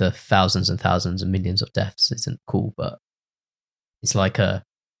 the thousands and thousands and millions of deaths isn't cool, but it's like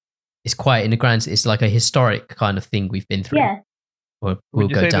it's quite in the grand, it's like a historic kind of thing we've been through. Yeah. Would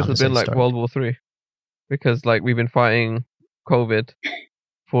you say this has been like World War III? Because like we've been fighting COVID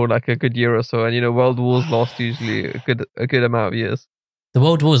for like a good year or so, and world wars last usually a good amount of years. The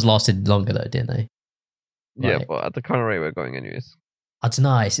world wars lasted longer though, didn't they? Yeah, but at the current rate we're going anyways. I don't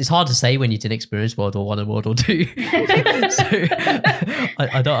know. It's hard to say when you didn't experience World War I and World War II. So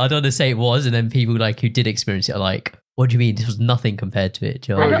I don't want to say it was, and then people like who did experience it are like, "What do you mean? This was nothing compared to it."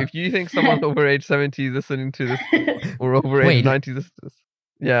 Bro, if you think someone over age 70 is listening to this, or over age 90 is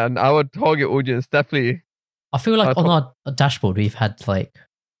yeah, and our target audience definitely. I feel like on our dashboard we've had like.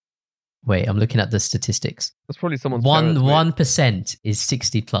 Wait, I'm looking at the statistics. That's probably someone's 1% is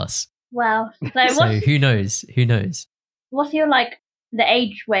 60 plus. Wow. So who knows? Who knows? What's your the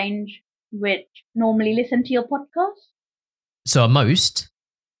age range which normally listen to your podcast? So most,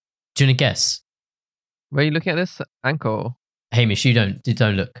 do you want to guess? Where are you looking at this? Anchor? Hamish, you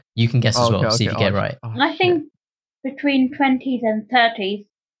don't look. You can guess as well, see if you get it right. I think between 20s and 30s.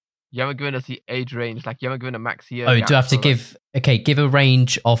 You haven't given us the age range, like you haven't given a max year. Oh, do I have to give a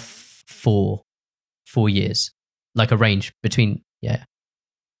range of 4 years? Like a range between,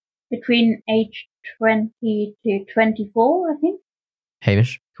 Between age 20 to 24, I think.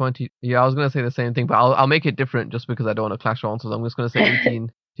 Hamish? 20. Yeah, I was going to say the same thing, but I'll make it different just because I don't want to clash answers. I'm just going to say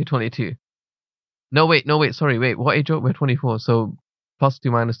 18 to 22. No, wait. Sorry, wait. What age are we? We're 24. So plus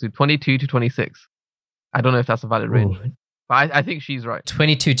 2 minus 2. 22 to 26. I don't know if that's a valid range. But I think she's right.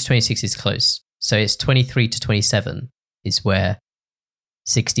 22 to 26 is close. So it's 23 to 27 is where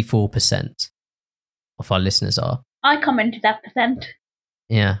 64% of our listeners are. I come into that percent.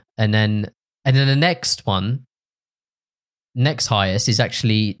 Yeah. And then the next one, next highest is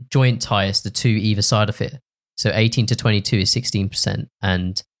actually joint highest, the two either side of it. So 18 to 22 is 16%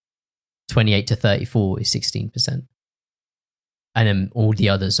 and 28 to 34 is 16%. And then all the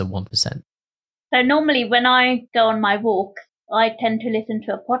others are 1%. So normally when I go on my walk, I tend to listen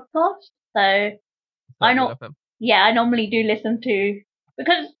to a podcast. So I normally do listen to,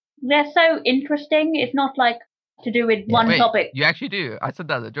 because they're so interesting. It's not like to do with one topic. You actually do. I said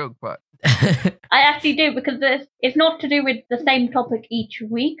that as a joke, but I actually do, because it's not to do with the same topic each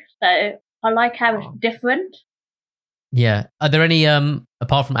week. So I like how it's different. Yeah. Are there any,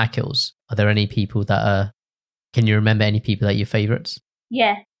 apart from Akils, are there any people that are, can you remember any people that are your favourites?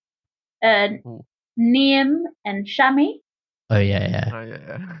 Yeah. Niam and Shami. Oh, yeah.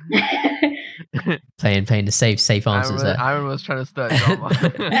 Playing the safe answers there. Aaron was trying to stir drama.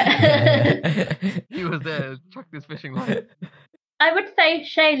 He was there, chucked his fishing line. I would say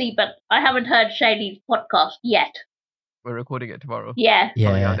Shaylee, but I haven't heard Shaylee's podcast yet. We're recording it tomorrow. Yeah.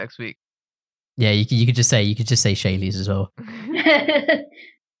 Coming out next week. Yeah, you could just say Shaylee's as well.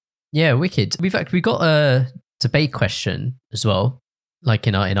 Yeah, wicked. We got a debate question as well, like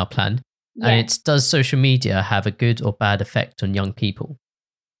in our plan. Yeah. And it's, does social media have a good or bad effect on young people?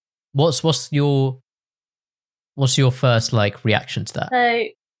 What's your first like reaction to that? So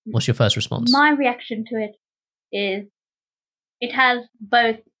what's your first response? My reaction to it is it has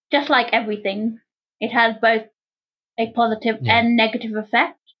both, just like everything, it has both a positive and negative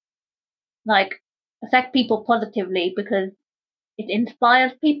effect. Like, affect people positively because it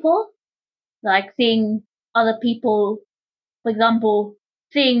inspires people. Like seeing other people, for example,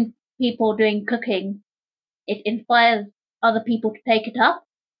 seeing people doing cooking, it inspires other people to take it up.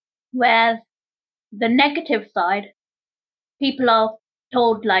 Whereas the negative side, people are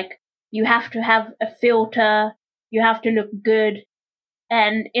told like, you have to have a filter, you have to look good.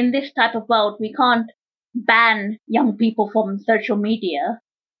 And in this type of world, we can't ban young people from social media.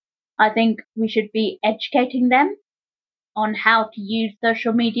 I think we should be educating them on how to use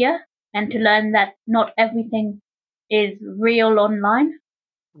social media and to learn that not everything is real online.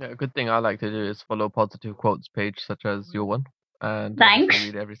 Yeah, a good thing I like to do is follow positive quotes page such as your one. And thanks.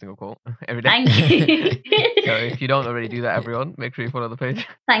 Read every single quote every day. Thank you. So if you don't already do that, everyone, make sure you follow the page.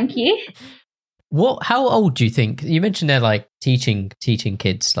 Thank you. How old do you think? You mentioned they're like teaching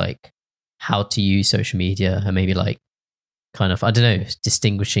kids like how to use social media and maybe like kind of, I don't know,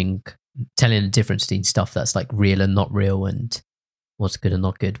 distinguishing, telling the difference between stuff that's like real and not real and what's good and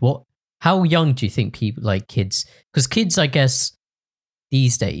not good. How young do you think people, like kids, because kids, I guess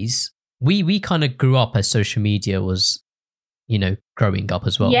these days, we kind of grew up as social media was, you know, growing up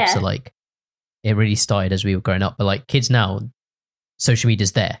as well. Yeah. So like it really started as we were growing up, but like kids now, social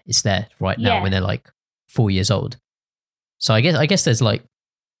media's there. It's there right now when they're like 4 years old. So I guess there's like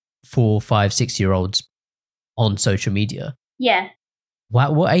 4, 5, 6 year olds on social media. Yeah.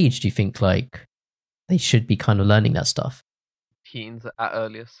 What age do you think like they should be kind of learning that stuff? Teens at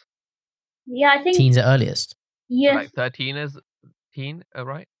earliest. Yeah, I think teens at earliest. Yes. So like 13 is teen,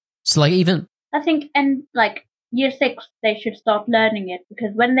 right? So like even I think, and like year 6 they should start learning it,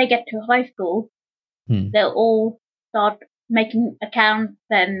 because when they get to high school, they'll all start making accounts,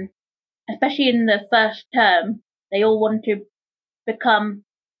 and especially in the first term, they all want to become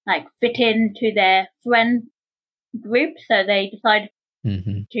like fit into their friend group, so they decide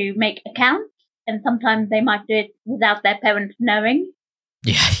to make accounts, and sometimes they might do it without their parents knowing.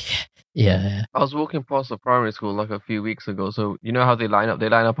 Yeah. I was walking past a primary school like a few weeks ago, so you know how they line up? They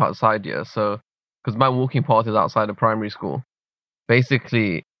line up outside, so because my walking path is outside of primary school.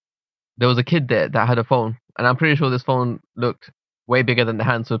 Basically, there was a kid there that had a phone, and I'm pretty sure this phone looked way bigger than the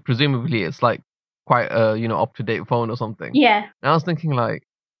hand, so presumably it's like quite a, up-to-date phone or something. Yeah. And I was thinking like,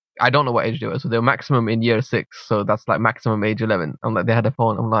 I don't know what age they were, so they were maximum in year 6, so that's like maximum age 11. I'm like, they had a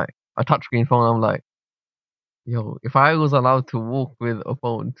phone, I'm like, a touchscreen phone, I'm like, yo, if I was allowed to walk with a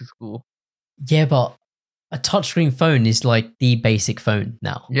phone to school. Yeah, but a touchscreen phone is like the basic phone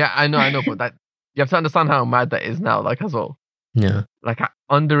now. Yeah, I know, but that you have to understand how mad that is now, like as well. Yeah. Like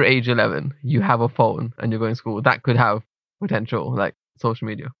under age 11, you have a phone and you're going to school. That could have potential, like social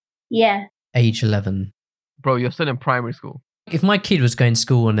media. Yeah. Age 11. Bro, you're still in primary school. If my kid was going to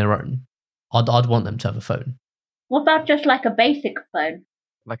school on their own, I'd want them to have a phone. What about just like a basic phone?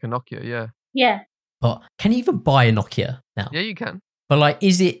 Like a Nokia, yeah. Yeah. But can you even buy a Nokia now? Yeah, you can. But like,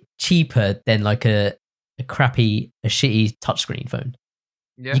 is it cheaper than like a shitty touchscreen phone?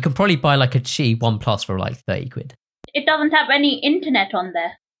 Yeah. You can probably buy like a shitty OnePlus for like 30 quid. It doesn't have any internet on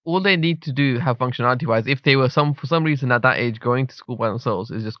there. all they need to do have functionality wise, if they were for some reason at that age going to school by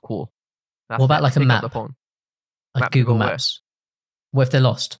themselves, is just cool. That's What about it. like a Pick up map? the phone. Like Map to Google go where? Maps. What if they're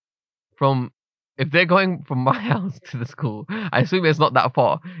lost? If they're going from my house to the school, I assume it's not that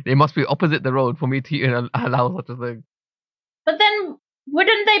far. They must be opposite the road for me to even allow such a thing. But then,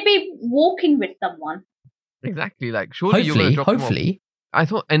 wouldn't they be walking with someone? Exactly. Like, surely you're going to drop them off. Hopefully. I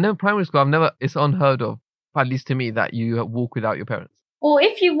thought in the primary school, it's unheard of, at least to me, that you walk without your parents. Or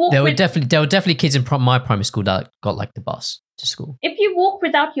if you walk There were definitely kids in my primary school that got like the bus to school. if you walk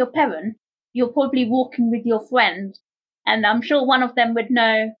without your parent, you're probably walking with your friends, and I'm sure one of them would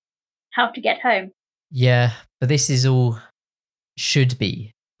know how to get home. Yeah, but this is all should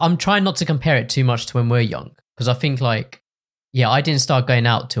be. I'm trying not to compare it too much to when we're young, because I think like, yeah, I didn't start going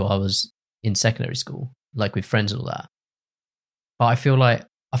out till I was in secondary school, like with friends and all that. But I feel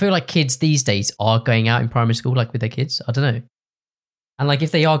like kids these days are going out in primary school, like with their kids. I don't know. And like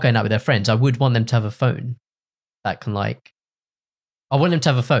if they are going out with their friends, I would want them to have a phone that can like, I want them to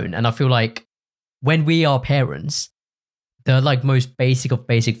have a phone. And I feel like when we are parents, the like most basic of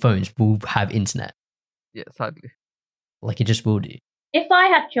basic phones will have internet. Yeah, sadly. Like it just will do. If I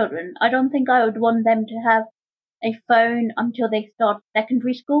had children, I don't think I would want them to have a phone until they start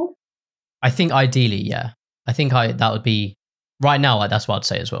secondary school. I think ideally, yeah. I think that would be right now. That's what I'd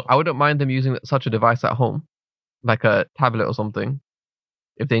say as well. I wouldn't mind them using such a device at home, like a tablet or something,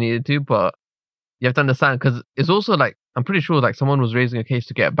 if they needed to. But you have to understand, because it's also like, I'm pretty sure like someone was raising a case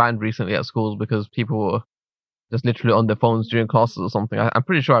to get banned recently at schools because people were just literally on their phones during classes or something. I'm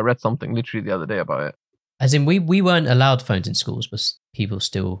pretty sure I read something literally the other day about it. As in, we weren't allowed phones in schools, but people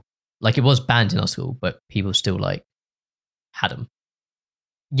still, like it was banned in our school, but people still like had them.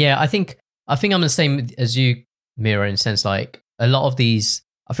 Yeah, I think I'm the same as you, Mira, in a sense like a lot of these,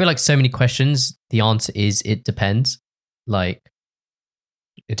 I feel like so many questions, the answer is it depends. Like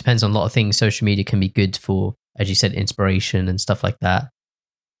it depends on a lot of things. Social media can be good for, as you said, inspiration and stuff like that.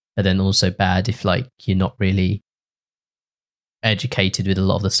 But then also bad if like you're not really educated with a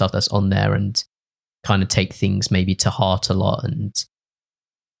lot of the stuff that's on there and kind of take things maybe to heart a lot, and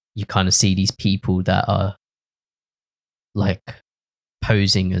you kind of see these people that are like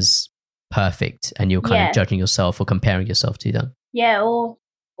posing as perfect and you're kind of judging yourself or comparing yourself to them. Yeah, or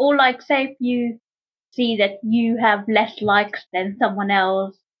like say if you see that you have less likes than someone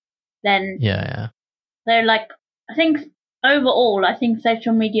else, then yeah. So like I think overall I think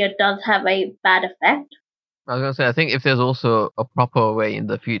social media does have a bad effect. I was gonna say, I think if there's also a proper way in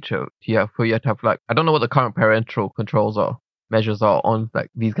the future for you to have like, I don't know what the current parental measures are on like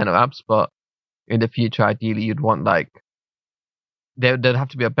these kind of apps, but in the future ideally you'd want like there'd have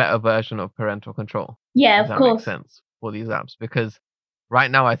to be a better version of parental control. Yeah, if of that course. makes sense for these apps, because right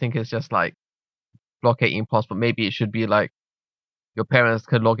now I think it's just like block 18 plus, but maybe it should be like your parents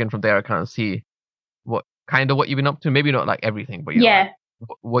could log in from their account and see what you've been up to. Maybe not like everything, but like,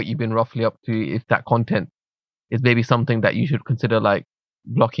 what you've been roughly up to, if that content is maybe something that you should consider like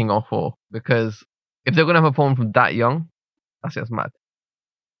blocking off for. Because if they're gonna have a phone from that young, that's just mad.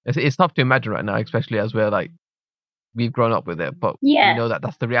 It's tough to imagine right now, especially as we've grown up with it, but we know that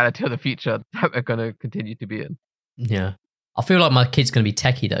that's the reality of the future that we're gonna continue to be in. Yeah. I feel like my kid's gonna be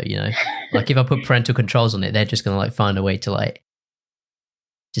techie though, you know? Like if I put parental controls on it, they're just gonna like find a way to like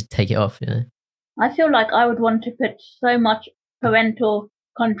just take it off, you know? I feel like I would want to put so much parental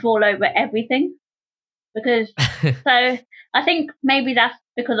control over everything, because so I think maybe that's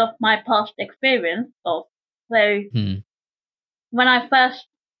because of my past experience when I first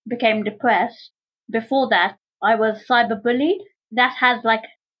became depressed, before that I was cyberbullied. That has like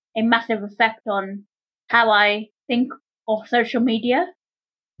a massive effect on how I think of social media.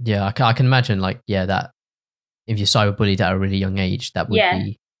 Yeah, I can imagine like, that if you're cyberbullied at a really young age, that would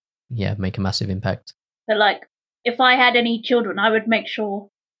be, make a massive impact. So like, if I had any children, I would make sure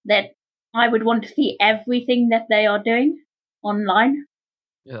that I would want to see everything that they are doing online.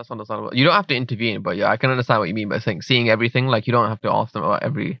 Yeah, that's understandable. You don't have to intervene, but I can understand what you mean by saying seeing everything. Like, you don't have to ask them about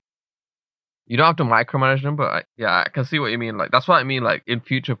you don't have to micromanage them, but I can see what you mean. Like, that's what I mean. Like, in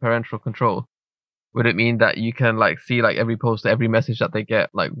future parental control, would it mean that you can like see like every post, every message that they get?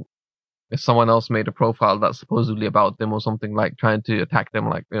 Like, if someone else made a profile that's supposedly about them or something, like trying to attack them,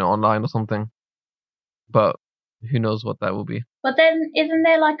 like, online or something. But who knows what that will be. But then isn't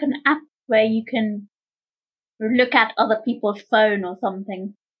there like an app where you can look at other people's phone or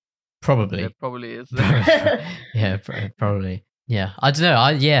something? Probably. It probably is. Yeah, probably. Yeah, I don't know.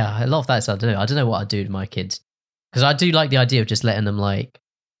 A lot of that is I don't know. I don't know what I'd do to my kids, because I do like the idea of just letting them like.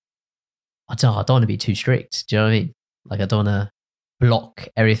 I don't want to be too strict. Do you know what I mean? Like I don't want to block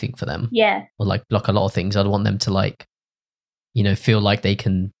everything for them. Yeah. Or like block a lot of things. I'd want them to like feel like they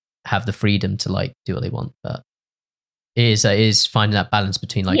can have the freedom to like do what they want. But it is finding that balance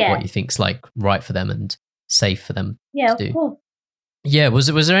between like what you think's like right for them and safe for them to do. Of course. Yeah. Was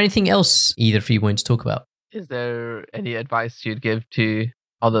there anything else either of you wanted to talk about? Is there any advice you'd give to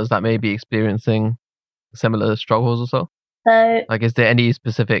others that may be experiencing similar struggles or so? So, like, is there any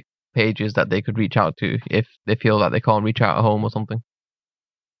specific pages that they could reach out to if they feel that they can't reach out at home or something?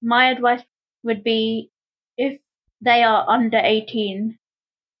 My advice would be, if they are under 18,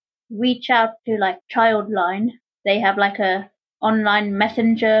 reach out to like Childline. They have like a online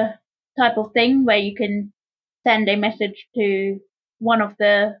messenger type of thing where you can send a message to one of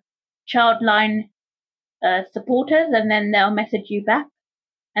the Childline supporters, and then they'll message you back.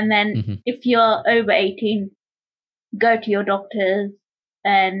 And then if you're over 18, go to your doctors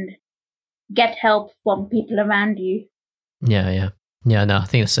and get help from people around you. Yeah. No, I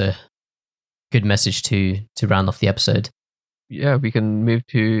think that's a good message to round off the episode. Yeah, we can move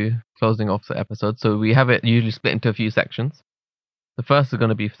to closing off the episode. So we have it usually split into a few sections. The first is going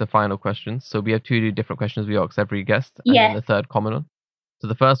to be for the final questions. So we have 2 different questions we ask every guest, and then the third common one. So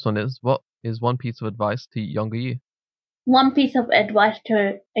the first one is, what is one piece of advice to younger you? One piece of advice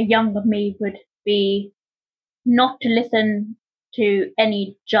to a younger me would be not to listen to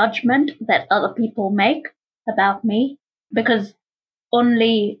any judgment that other people make about me, because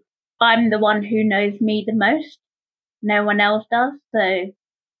only I'm the one who knows me the most. No one else does. So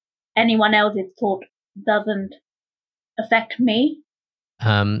anyone else's thought doesn't affect me.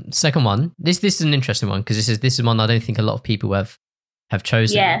 Second one. This is an interesting one, because this is one I don't think a lot of people have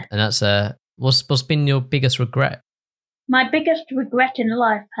chosen. Yeah. And that's what's been your biggest regret? My biggest regret in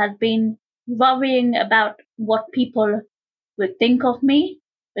life has been worrying about what people would think of me,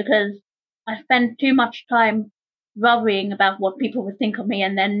 because I spend too much time worrying about what people would think of me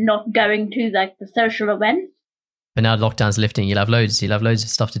and then not going to like the social events. But now lockdown's lifting, you'll have loads of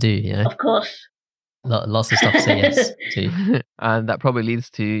stuff to do, Of course. Lots of stuff to say yes to. And that probably leads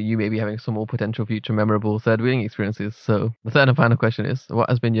to you maybe having some more potential future memorable third wheeling experiences. So the third and final question is, what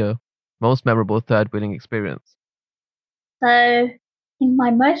has been your most memorable third wheeling experience? So I think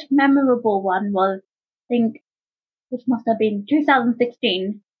my most memorable one was, I think this must have been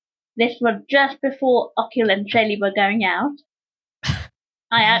 2016. This was just before Akil and Shelly were going out.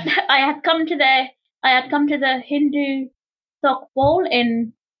 I had come to the Hindu Sock Ball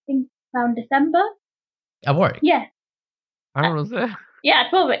in, I think, around December. At Warwick? Yeah. I was there. Yeah,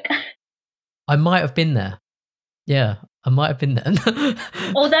 at Warwick. I might have been there. Yeah, I might have been there.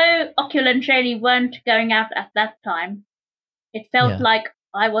 Although Akil and Shelly weren't going out at that time, it felt like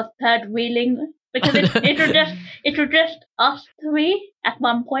I was third wheeling, because it was just us 3 at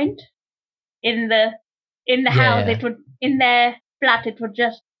one point in the house. It would, in their flat, it was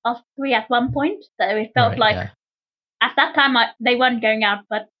just us 3 at one point. So it felt at that time they weren't going out,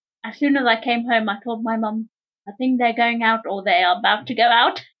 but as soon as I came home, I told my mum, I think they're going out, or they are about to go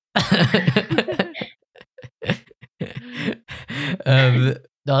out. No,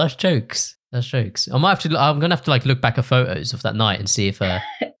 that's jokes. I'm gonna have to like look back at photos of that night and see if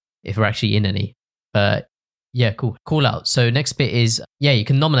we're actually in any. But yeah, cool. Call out. So next bit is, you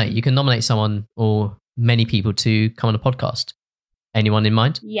can nominate someone or many people to come on a podcast. Anyone in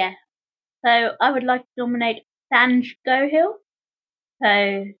mind? Yeah. So I would like to nominate Sanj Gohil.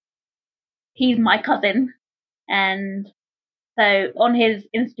 So he's my cousin, and so on his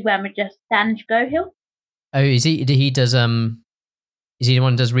Instagram it's just Sanj Gohil. Oh, is he? Is he the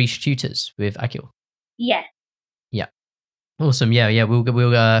one who does Reach Tutors with Akil? Yeah. Yeah. Awesome. Yeah.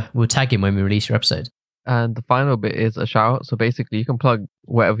 We'll tag him when we release your episode. And the final bit is a shout out. So basically, you can plug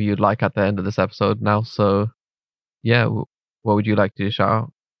whatever you'd like at the end of this episode now. So yeah, what would you like to shout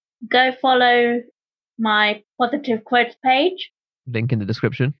out? Go follow my positive quotes page. Link in the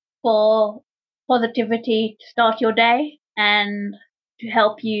description. For positivity to start your day and to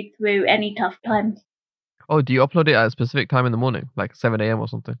help you through any tough times. Oh, do you upload it at a specific time in the morning, like 7 a.m. or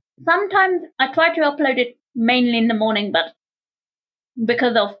something? Sometimes I try to upload it mainly in the morning, but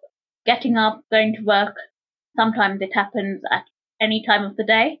because of getting up, going to work, sometimes it happens at any time of the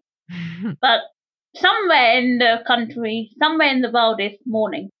day. But somewhere in the country, somewhere in the world, it's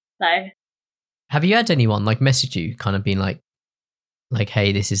morning. So, have you had anyone like message you, kind of being like,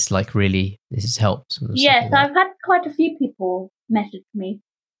 hey, this has helped? Yes, like I've had quite a few people message me.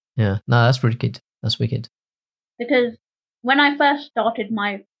 Yeah, no, that's pretty good. That's wicked. Because when I first started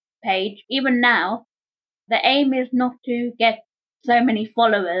my page, even now, the aim is not to get so many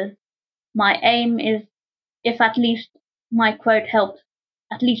followers. My aim is, if at least my quote helps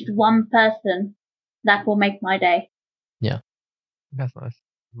at least one person, that will make my day. Yeah. That's nice.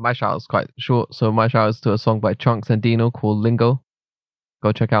 My shout out's quite short, so my shout out's to a song by Chunks and Dino called Lingo.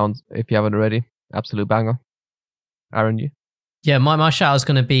 Go check out if you haven't already. Absolute banger. Aaron, you? Yeah, my shout is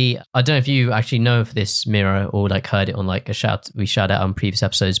going to be, I don't know if you actually know of this, Mira, or like heard it on like a shout we shout out on previous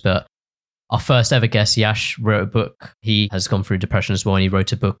episodes, but our first ever guest, Yash, wrote a book. He has gone through depression as well, and he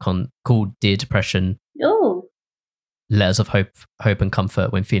wrote a book called Dear Depression. Oh. Letters of hope and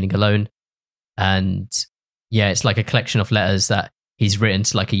comfort when feeling alone. And yeah, it's like a collection of letters that he's written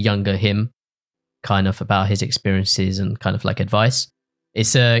to like a younger him, kind of about his experiences and kind of like advice.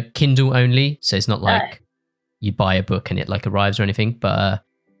 It's a Kindle only, so it's not like you buy a book and it like arrives or anything. But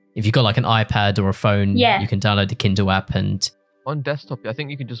if you've got like an iPad or a phone, you can download the Kindle app and on desktop, I think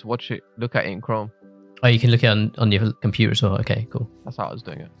you can just watch it, look at it in Chrome. Oh, you can look at it on your computer as well. Okay, cool. That's how I was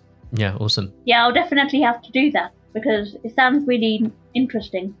doing it. Yeah, awesome. Yeah, I'll definitely have to do that because it sounds really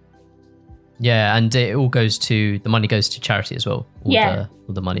interesting. Yeah, and it all goes to, the money goes to charity as well. All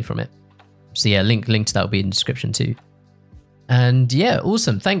the money from it. So yeah, link to that will be in the description too. And yeah,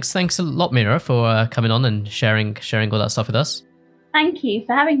 awesome. Thanks a lot, Mira, for coming on and sharing all that stuff with us. Thank you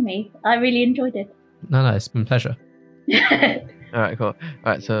for having me. I really enjoyed it. No, it's been a pleasure. All right, cool. All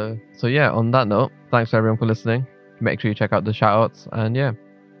right, so yeah, on that note, thanks everyone for listening. Make sure you check out the shout outs and yeah,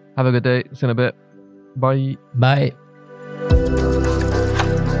 have a good day. See you in a bit. Bye. Bye.